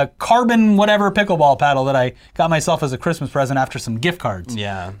my carbon whatever pickleball paddle that I got myself as a Christmas present after some gift cards.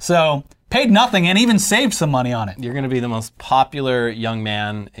 Yeah. So, paid nothing and even saved some money on it. You're going to be the most popular young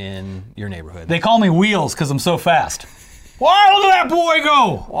man in your neighborhood. They call me Wheels because I'm so fast. Wow, look at that boy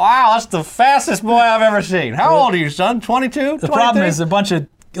go! Wow, that's the fastest boy I've ever seen. How old are you, son? 22? The problem is a bunch of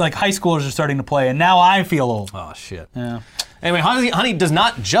high schoolers are starting to play, and now I feel old. Oh, shit. Yeah. Anyway, Honey does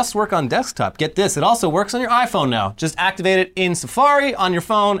not just work on desktop. Get this, it also works on your iPhone now. Just activate it in Safari on your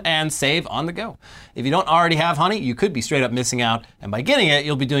phone and save on the go. If you don't already have Honey, you could be straight up missing out, and by getting it,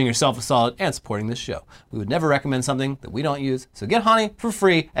 you'll be doing yourself a solid and supporting this show. We would never recommend something that we don't use, so get Honey for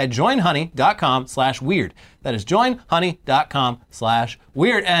free at joinhoney.com/weird. That is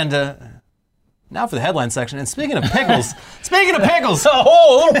joinhoney.com/weird. And now for the headline section. And speaking of pickles, Oh,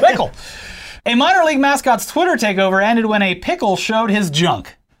 a little pickle. A minor league mascot's Twitter takeover ended when a pickle showed his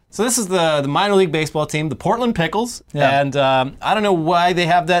junk. So this is the minor league baseball team, the Portland Pickles. Yeah. And I don't know why they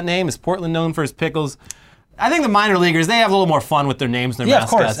have that name. Is Portland known for its pickles? I think the minor leaguers, they have a little more fun with their names and their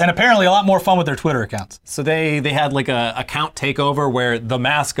mascots. Yeah, of course. And apparently a lot more fun with their Twitter accounts. So they had a account takeover where the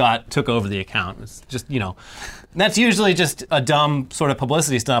mascot took over the account. It's just, that's usually just a dumb sort of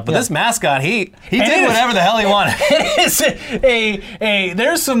publicity stunt. But this mascot, he did whatever the hell he wanted.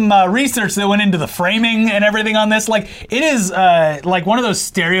 There's some research that went into the framing and everything on this. It is one of those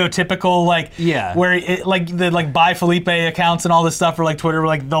stereotypical where the By Felipe accounts and all this stuff, or Twitter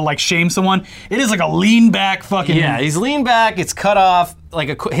where they'll shame someone. It is a lean back fucking. Yeah, he's lean back. It's cut off.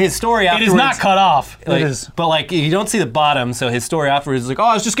 His story afterwards. It is not cut off. It is. But you don't see the bottom, so his story afterwards is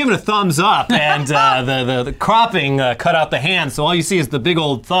I was just giving a thumbs up, and the cropping cut out the hand, so all you see is the big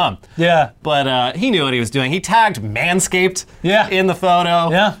old thumb. Yeah. But he knew what he was doing. He tagged Manscaped in the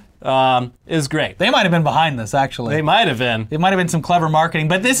photo. Yeah. It was great. They might have been behind this, actually. They might have been. It might have been some clever marketing,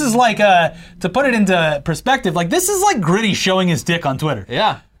 but this is to put it into perspective, this is Gritty showing his dick on Twitter.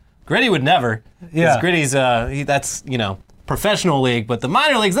 Yeah. Gritty would never. Yeah. Gritty's, that's, professional league, but the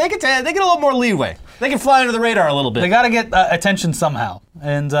minor leagues, they get a little more leeway. They can fly under the radar a little bit. They got to get attention somehow,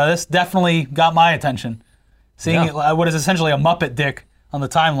 and this definitely got my attention. Seeing what is essentially a Muppet dick on the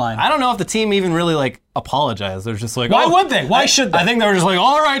timeline. I don't know if the team even really apologized. They're just why would they? Why should they? I think they were just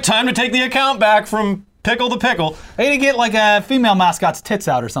all right, time to take the account back from Pickle to Pickle. They need to get a female mascot's tits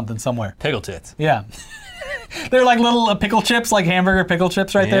out or something somewhere. Pickle tits. Yeah. They're little pickle chips, hamburger pickle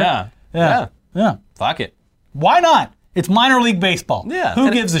chips right there. Yeah. Fuck it. Why not? It's minor league baseball. Yeah.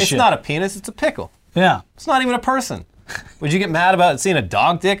 Who gives a shit? It's not a penis, it's a pickle. Yeah. It's not even a person. Would you get mad about seeing a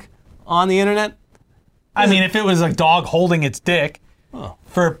dog dick on the internet? I mean, if it was a dog holding its dick,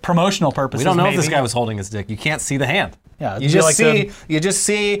 for promotional purposes. We don't know maybe. if this guy was holding his dick. You can't see the hand. Yeah, you just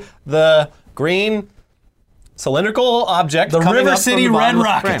see the green cylindrical object. The coming River up from City the bottom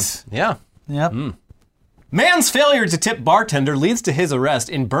Red of the frame. Rockets. Yeah. Yep. Man's failure to tip bartender leads to his arrest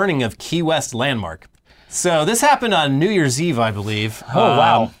in burning of Key West landmark. So this happened on New Year's Eve, I believe. Oh,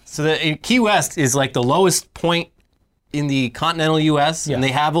 wow. So Key West is like the lowest point in the continental U.S. Yeah. And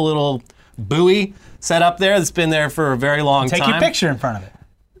they have a little buoy set up there that's been there for a very long time. Take your picture in front of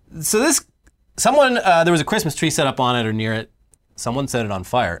it. So there was a Christmas tree set up on it or near it. Someone set it on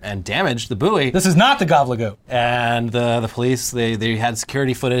fire and damaged the buoy. This is not the Gobblegoat. And the police, they had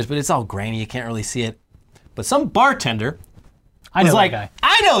security footage, but it's all grainy. You can't really see it. But some bartender I know was that like, guy.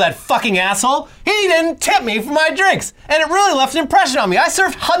 I know that fucking asshole. He didn't tip me for my drinks. And it really left an impression on me. I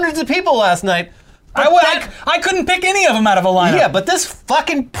served hundreds of people last night. I couldn't pick any of them out of a lineup. Yeah, but this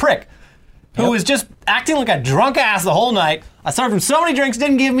fucking prick who was just acting like a drunk ass the whole night, I served him so many drinks,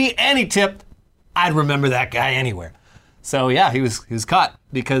 didn't give me any tip. I'd remember that guy anywhere. So yeah, he was caught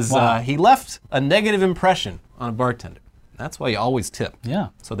because he left a negative impression on a bartender. That's why you always tip. Yeah.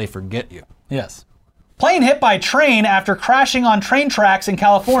 So they forget you. Yes. Plane hit by train after crashing on train tracks in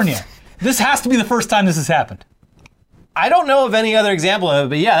California. This has to be the first time this has happened. I don't know of any other example of it,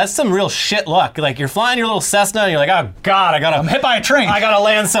 but yeah, that's some real shit luck. Like you're flying your little Cessna and you're like, oh God, I'm hit by a train. I gotta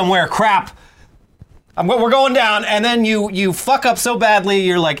land somewhere, crap. We're going down, and then you fuck up so badly,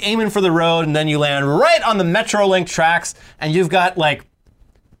 you're like aiming for the road, and then you land right on the Metrolink tracks, and you've got like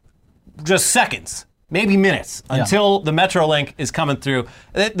just seconds, maybe minutes, until the Metrolink is coming through.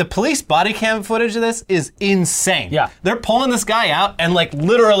 The police body cam footage of this is insane. Yeah. They're pulling this guy out, and like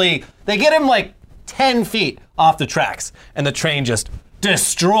literally, they get him like 10 feet off the tracks, and the train just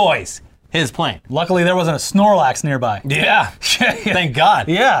destroys his plane. Luckily, there wasn't a Snorlax nearby. Yeah. Thank God.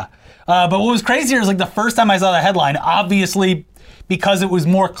 Yeah. But what was crazier is like the first time I saw the headline, obviously because it was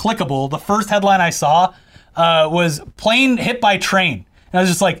more clickable, the first headline I saw was plane hit by train. And I was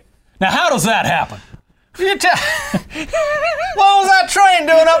just like, now how does that happen? What was that train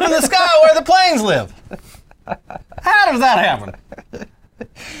doing up in the sky where the planes live? How does that happen?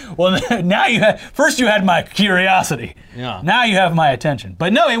 Well, now first you had my curiosity. Yeah. Now you have my attention.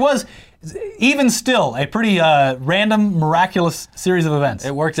 But no, it was even still a pretty random, miraculous series of events.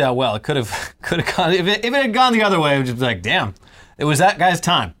 It worked out well. It could have gone if it had gone the other way. It would just be like, damn, it was that guy's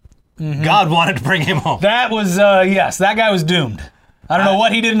time. Mm-hmm. God wanted to bring him home. That was yes, that guy was doomed. I don't know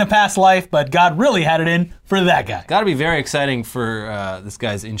what he did in a past life, but God really had it in for that guy. Got to be very exciting for this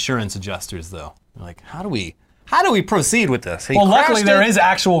guy's insurance adjusters, though. Like, how do we proceed with this? Well, luckily there is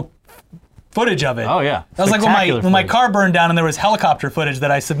actual footage of it. Oh yeah, that was like when my car burned down and there was helicopter footage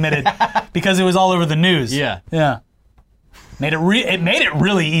that I submitted because it was all over the news. Yeah. It made it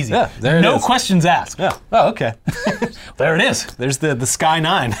really easy. Yeah, there it no is. questions asked. Yeah. Oh, okay. There it is. There's the Sky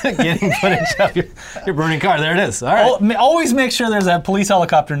 9 getting footage of your burning car. There it is. All right. Always make sure there's a police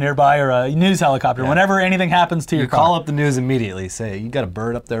helicopter nearby or a news helicopter whenever anything happens to your car. Call up the news immediately. Say, you got a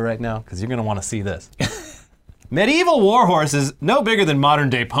bird up there right now? Because you're going to want to see this. Medieval war horses, no bigger than modern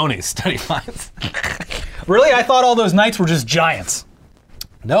day ponies, study finds. Really? I thought all those knights were just giants.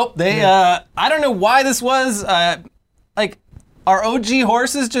 Nope. They, I don't know why this was, like, are OG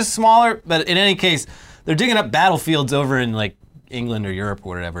horses just smaller? But in any case, they're digging up battlefields over in, like, England or Europe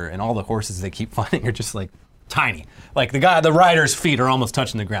or whatever, and all the horses they keep finding are just, like, tiny. Like, the rider's feet are almost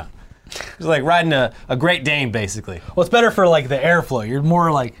touching the ground. It's like riding a Great Dane, basically. Well, it's better for, like, the airflow. You're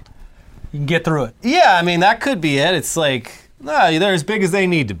more, like, you can get through it. Yeah, I mean, that could be it. It's like, they're as big as they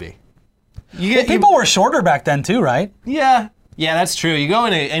need to be. People were shorter back then, too, right? Yeah. Yeah, that's true. You go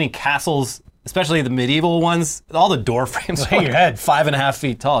into any castles, especially the medieval ones, all the door frames hit your head. 5.5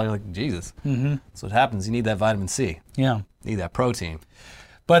 feet tall. You're like, Jesus. Mm-hmm. That's what happens. You need that vitamin C. Yeah. You need that protein.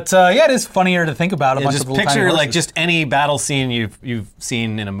 But yeah, it is funnier to think about a bunch just of little picture tiny like horses. just any battle scene you've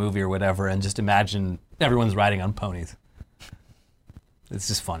seen in a movie or whatever, and just imagine everyone's riding on ponies. It's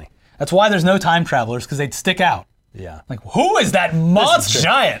just funny. That's why there's no time travelers, because they'd stick out. Yeah. Like, who is that monster? It's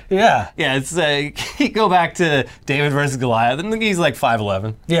giant. Yeah. Yeah, it's you go back to David versus Goliath, and he's like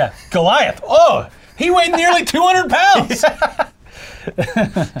 5'11". Yeah. Goliath. Oh, he weighed nearly 200 pounds.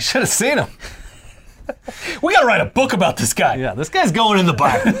 Should have seen him. We got to write a book about this guy. Yeah, this guy's going in the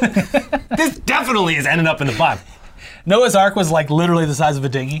Bible. This definitely is ending up in the Bible. Noah's Ark was like literally the size of a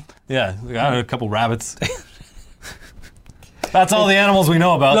dinghy. Yeah, I got a couple rabbits. That's all the animals we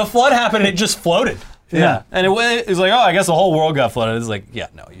know about. The flood happened and it just floated. Yeah. And it was like, oh, I guess the whole world got flooded. It's like, yeah,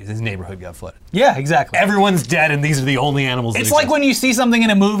 no, his neighborhood got flooded. Yeah, exactly. Everyone's dead, and these are the only animals that It's exist. like when you see something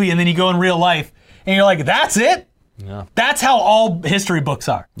in a movie and then you go in real life and you're like, that's it? Yeah. That's how all history books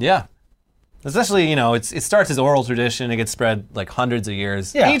are. Yeah. Especially, it starts as oral tradition. It gets spread like hundreds of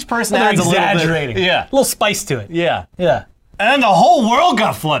years. Yeah. Each person Well, they're adds a little exaggerating. bit. Yeah. A little spice to it. Yeah. Yeah. And then the whole world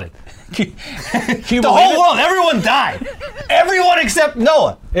got flooded. Can you The believe whole it? world, everyone died. Everyone except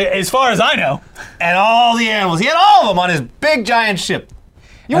Noah. As far as I know. And all the animals. He had all of them on his big giant ship.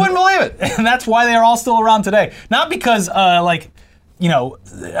 You wouldn't believe it. And that's why they are all still around today. Not because,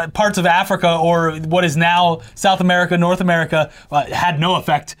 parts of Africa or what is now South America, North America had no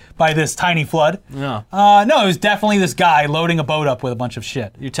effect by this tiny flood. No. No, it was definitely this guy loading a boat up with a bunch of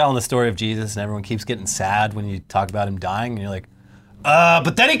shit. You're telling the story of Jesus, and everyone keeps getting sad when you talk about him dying, and you're like,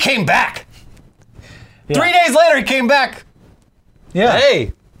 but then he came back. Yeah. 3 days later, he came back. Yeah.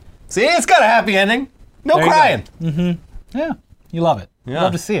 Hey, see, it's got a happy ending. No There you crying. Yeah. You love it. You Yeah.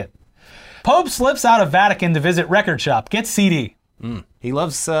 love to see it. Pope slips out of Vatican to visit record shop. Gets CD. He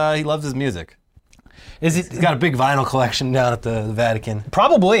loves his music. Is it He's got a big vinyl collection down at the Vatican.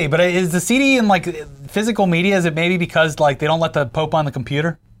 probably? But is the CD in physical media? Is it maybe because they don't let the Pope on the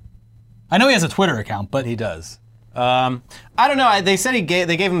computer? I know he has a Twitter account, but He does. I don't know. They said they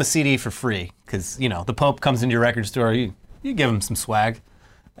gave him a CD for free because the Pope comes into your record store. You give him some swag,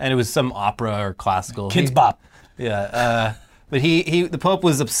 and it was some opera or classical. Kids Bop. Yeah. But the Pope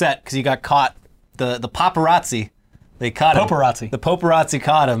was upset because he got caught. The paparazzi. They caught him. Paparazzi. The paparazzi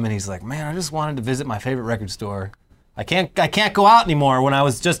caught him, and he's like, "Man, I just wanted to visit my favorite record store. I can't go out anymore. When I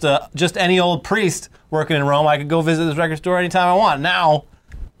was just any old priest working in Rome, I could go visit this record store anytime I want. Now,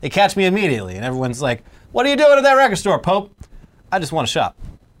 they catch me immediately." And everyone's like, "What are you doing at that record store, Pope?" "I just want to shop."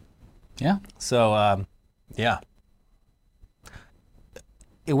 Yeah. So, yeah.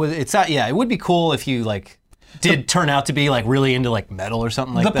 It would be cool if you did turn out to be really into metal or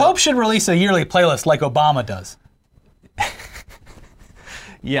something like The that. Pope should release a yearly playlist like Obama does.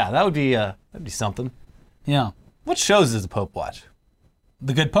 Yeah, that'd be something. Yeah. What shows does the Pope watch?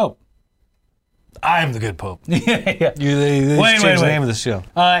 The Good Pope. I'm the Good Pope. Yeah. They Wait. changed the name of the show.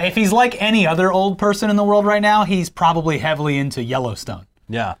 If he's like any other old person in the world right now, he's probably heavily into Yellowstone.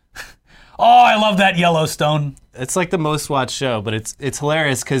 Yeah. Oh, I love that Yellowstone. It's like the most watched show, but it's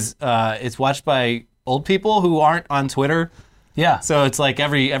hilarious because it's watched by old people who aren't on Twitter. Yeah. So it's like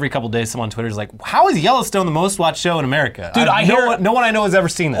every couple days, someone on Twitter is like, "How is Yellowstone the most watched show in America?" Dude, I hear- no one I know has ever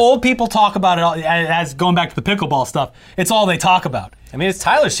seen this. Old people talk about it as going back to the pickleball stuff. It's all they talk about. I mean, it's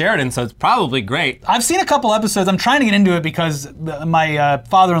Tyler Sheridan, so it's probably great. I've seen a couple episodes. I'm trying to get into it because my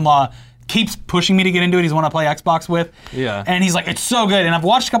father-in-law keeps pushing me to get into it. He's the one I play Xbox with. Yeah. And he's like, it's so good. And I've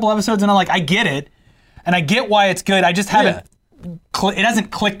watched a couple episodes and I'm like, I get it. And I get why it's good. I just haven't, it hasn't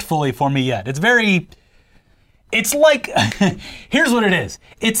clicked fully for me yet. It's like, here's what it is.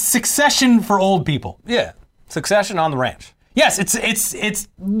 It's Succession for old people. Yeah. Succession on the ranch. Yes, it's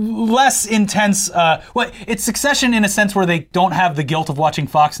less intense. It's Succession in a sense where they don't have the guilt of watching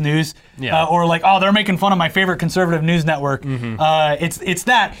Fox News, Yeah. or they're making fun of my favorite conservative news network. It's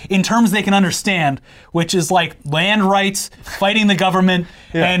that in terms they can understand, which is like land rights, fighting the government,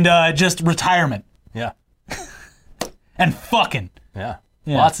 and just retirement Yeah. and fucking. Yeah.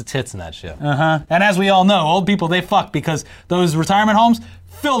 Yeah. Lots of tits in that show. And as we all know, old people they fuck because those retirement homes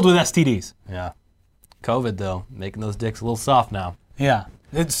filled with STDs. Yeah. COVID though, making those dicks a little soft now. Yeah,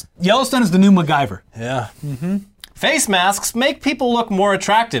 Yellowstone is the new MacGyver. Yeah. Face masks make people look more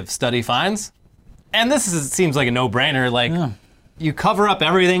attractive, study finds. And seems like a no-brainer. You cover up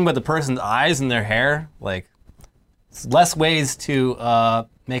everything but the person's eyes and their hair. It's less ways to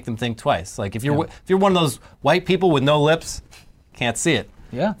make them think twice. If you're one of those white people with no lips, can't see it.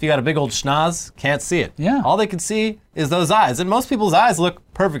 Yeah. If you got a big old schnoz, can't see it. Yeah. All they can see is those eyes. And most people's eyes look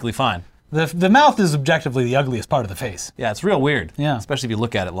perfectly fine. The mouth is objectively the ugliest part of the face. Yeah, it's real weird. Yeah. Especially if you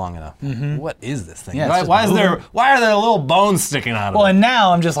look at it long enough. What is this thing? Yeah, it's why just are there little bones sticking out of Well, it? and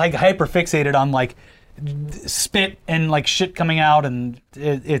now I'm just hyper fixated on spit and shit coming out, and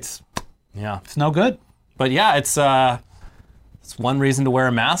it's Yeah. no good. But yeah, it's one reason to wear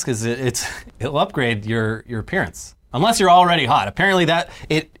a mask is it'll upgrade your appearance. Unless you're already hot. Apparently that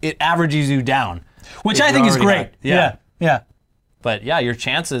it averages you down. Which if I you're think is already great. hot. Yeah. But yeah, your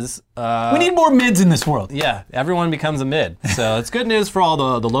chances. We need more mids in this world. Yeah, everyone becomes a mid. So it's good news for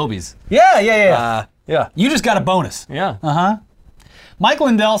all the lobies. Yeah. Yeah. You just got a bonus. Yeah. Mike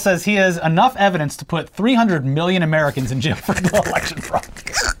Lindell says he has enough evidence to put 300 million Americans in jail for election fraud.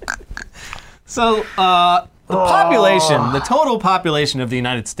 So the total population of the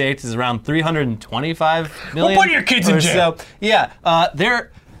United States is around 325 million. Well, put your kids in jail. So. Yeah,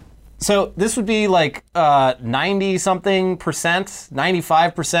 so this would be 90-something percent,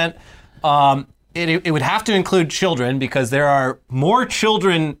 95%. It would have to include children because there are more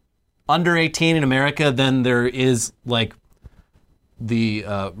children under 18 in America than there is the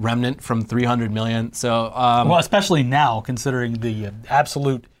remnant from 300 million. So, well, especially now, considering the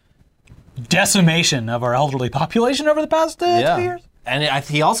absolute decimation of our elderly population over the past 2 years. And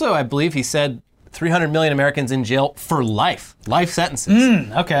he also, I believe he said 300 million Americans in jail for life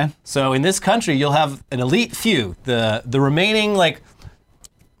sentences. Okay. So in this country, you'll have an elite few. The remaining, like,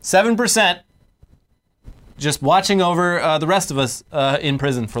 7% just watching over the rest of us in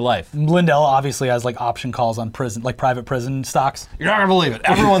prison for life. Lindell obviously has like option calls on prison, like private prison stocks. You're not gonna believe it.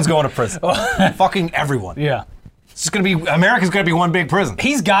 Everyone's going to prison. Fucking everyone. Yeah. It's just gonna be, America's gonna be one big prison.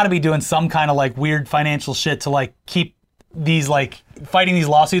 He's got to be doing some kind of like weird financial shit to like keep these like fighting these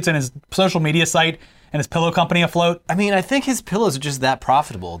lawsuits and his social media site and his pillow company afloat. I mean, I think his pillows are just that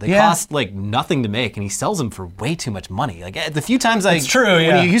profitable. They cost like nothing to make, and he sells them for way too much money. Like the few times It's true,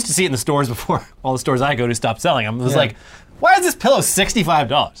 when you used to see it in the stores before all the stores I go to stopped selling them, it was like, why is this pillow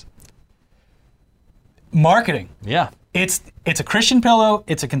 $65? Marketing. Yeah. It's a Christian pillow.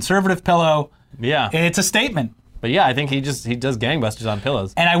 It's a conservative pillow. Yeah. It's a statement. But yeah, I think he does gangbusters on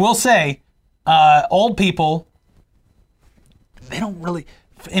pillows. And I will say, old people, they don't really,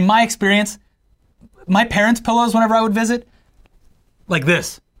 in my experience, my parents' pillows, whenever I would visit, like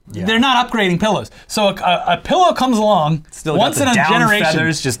this. Yeah. They're not upgrading pillows. So a pillow comes along Still once got the in a down generation.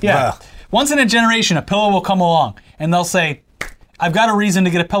 Feathers, just once in a generation, a pillow will come along, and they'll say, "I've got a reason to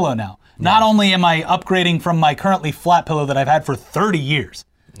get a pillow now. Not only am I upgrading from my currently flat pillow that I've had for 30 years,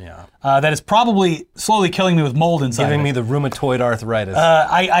 that is probably slowly killing me with mold inside. Giving me the rheumatoid arthritis.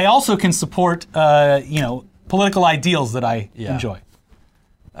 I also can support political ideals that I enjoy."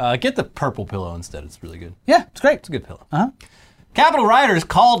 Get the purple pillow instead. It's really good. Yeah, it's great. It's a good pillow. Capitol rioters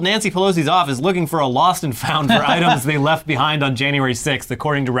called Nancy Pelosi's office looking for a lost and found for items they left behind on January 6th,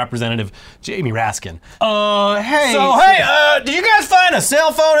 according to Representative Jamie Raskin. Hey. So, hey, did you guys find a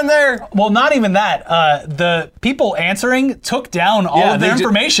cell phone in there? Well, not even that. The people answering took down all of their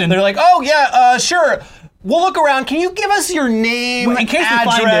information. They're like, oh, yeah, sure. We'll look around. Can you give us your name, in case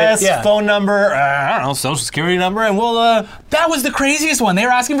address, we find it, phone number, I don't know, social security number, and we'll, That was the craziest one. They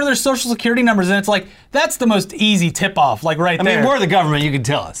were asking for their social security numbers, and it's like, that's the most easy tip-off, like right there. I mean, we're the government, you can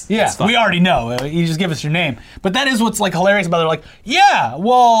tell us. Yeah, we already know. You just give us your name. But that is what's like hilarious about it. They're like, yeah,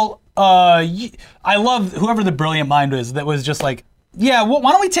 well, I love whoever the brilliant mind is that was just like, yeah, well,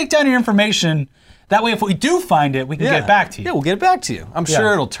 why don't we take down your information? That way, if we do find it, we can get it back to you. Yeah, we'll get it back to you. I'm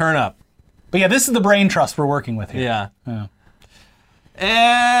sure it'll turn up. But yeah, this is the brain trust we're working with here. Yeah.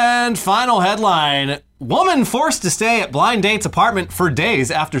 And final headline. Woman forced to stay at blind date's apartment for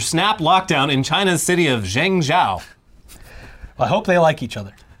days after snap lockdown in China's city of Zhengzhou. I hope they like each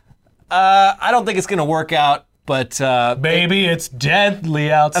other. I don't think it's going to work out, but... Baby, it's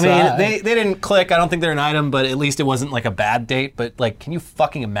deadly outside. I mean, they didn't click. I don't think they're an item, but at least it wasn't like a bad date. But like, can you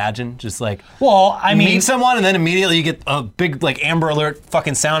fucking imagine just like... Well, I mean... meet someone and then immediately you get a big like Amber Alert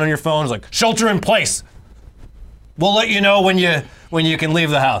fucking sound on your phone. It's like, shelter in place. We'll let you know when you can leave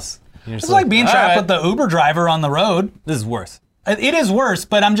the house. It's like being trapped with the Uber driver on the road. This is worse. It is worse,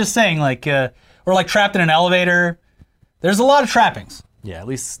 but I'm just saying, like, or like trapped in an elevator. There's a lot of trappings. Yeah, at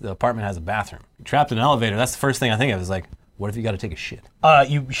least the apartment has a bathroom. You're trapped in an elevator. That's the first thing I think of is like, what if you got to take a shit?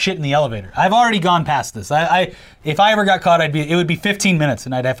 You shit in the elevator. I've already gone past this. If I ever got caught, it would be 15 minutes,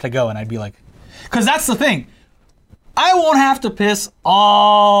 and I'd have to go, and I'd be like, because that's the thing. I won't have to piss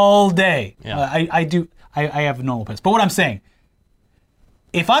all day. Yeah. I have normal piss. But what I'm saying,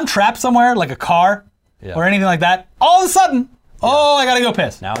 if I'm trapped somewhere, like a car or anything like that, all of a sudden, I gotta go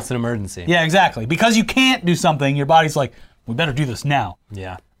piss. Now it's an emergency. Yeah, exactly. Because you can't do something, your body's like, we better do this now.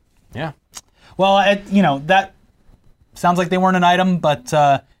 Yeah. Yeah. Well, that sounds like they weren't an item, but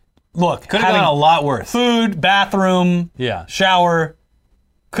look. Could have gone a lot worse. Food, bathroom, Yeah. shower,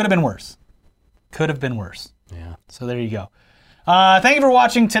 could have been worse. Could have been worse. Yeah. So there you go. Thank you for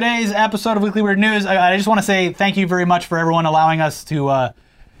watching today's episode of Weekly Weird News. I just want to say thank you very much for everyone allowing us to...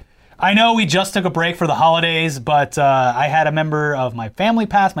 I know we just took a break for the holidays, but I had a member of my family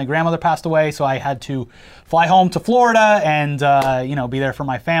pass. My grandmother passed away, so I had to fly home to Florida and be there for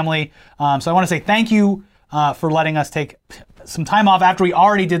my family. So I want to say thank you for letting us take some time off after we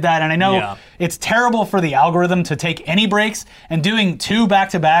already did that. And I know it's terrible for the algorithm to take any breaks, and doing 2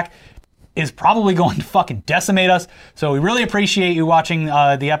 back-to-back is probably going to fucking decimate us. So we really appreciate you watching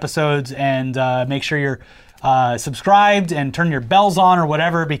the episodes, and make sure you're subscribed and turn your bells on or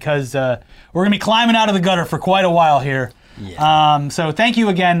whatever, because we're gonna be climbing out of the gutter for quite a while here. Yeah. So thank you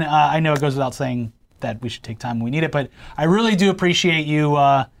again. I know it goes without saying that we should take time when we need it, but I really do appreciate you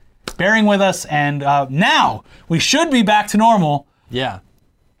bearing with us, and now we should be back to normal. Yeah.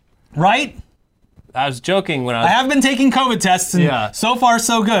 Right? I was joking when I have been taking COVID tests, and so far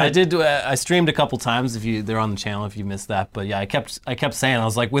so good. I did. I streamed a couple times. They're on the channel if you missed that. But yeah, I kept saying, I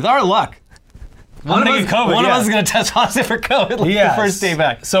was like, with our luck, one of us is going to test positive for COVID the first day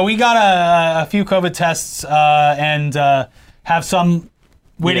back. So we got a few COVID tests and have some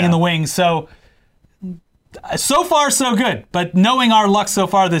waiting in the wings. So far so good. But knowing our luck so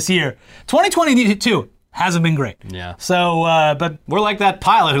far this year, 2022 hasn't been great. Yeah. So, but we're like that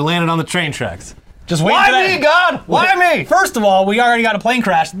pilot who landed on the train tracks. Just wait. Why me, God? Why me? First of all, we already got a plane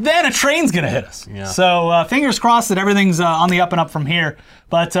crash. Then a train's gonna hit us. Yeah. So fingers crossed that everything's on the up and up from here.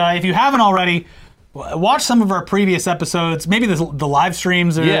 But if you haven't already, watch some of our previous episodes, maybe the live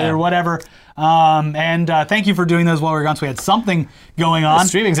streams or whatever. And thank you for doing those while we were gone, so we had something going on.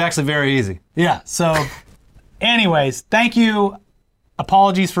 Streaming's actually very easy. Yeah. So, anyways, thank you.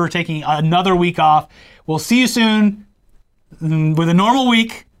 Apologies for taking another week off. We'll see you soon with a normal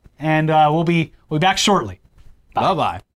week, and we'll be back shortly. Bye-bye.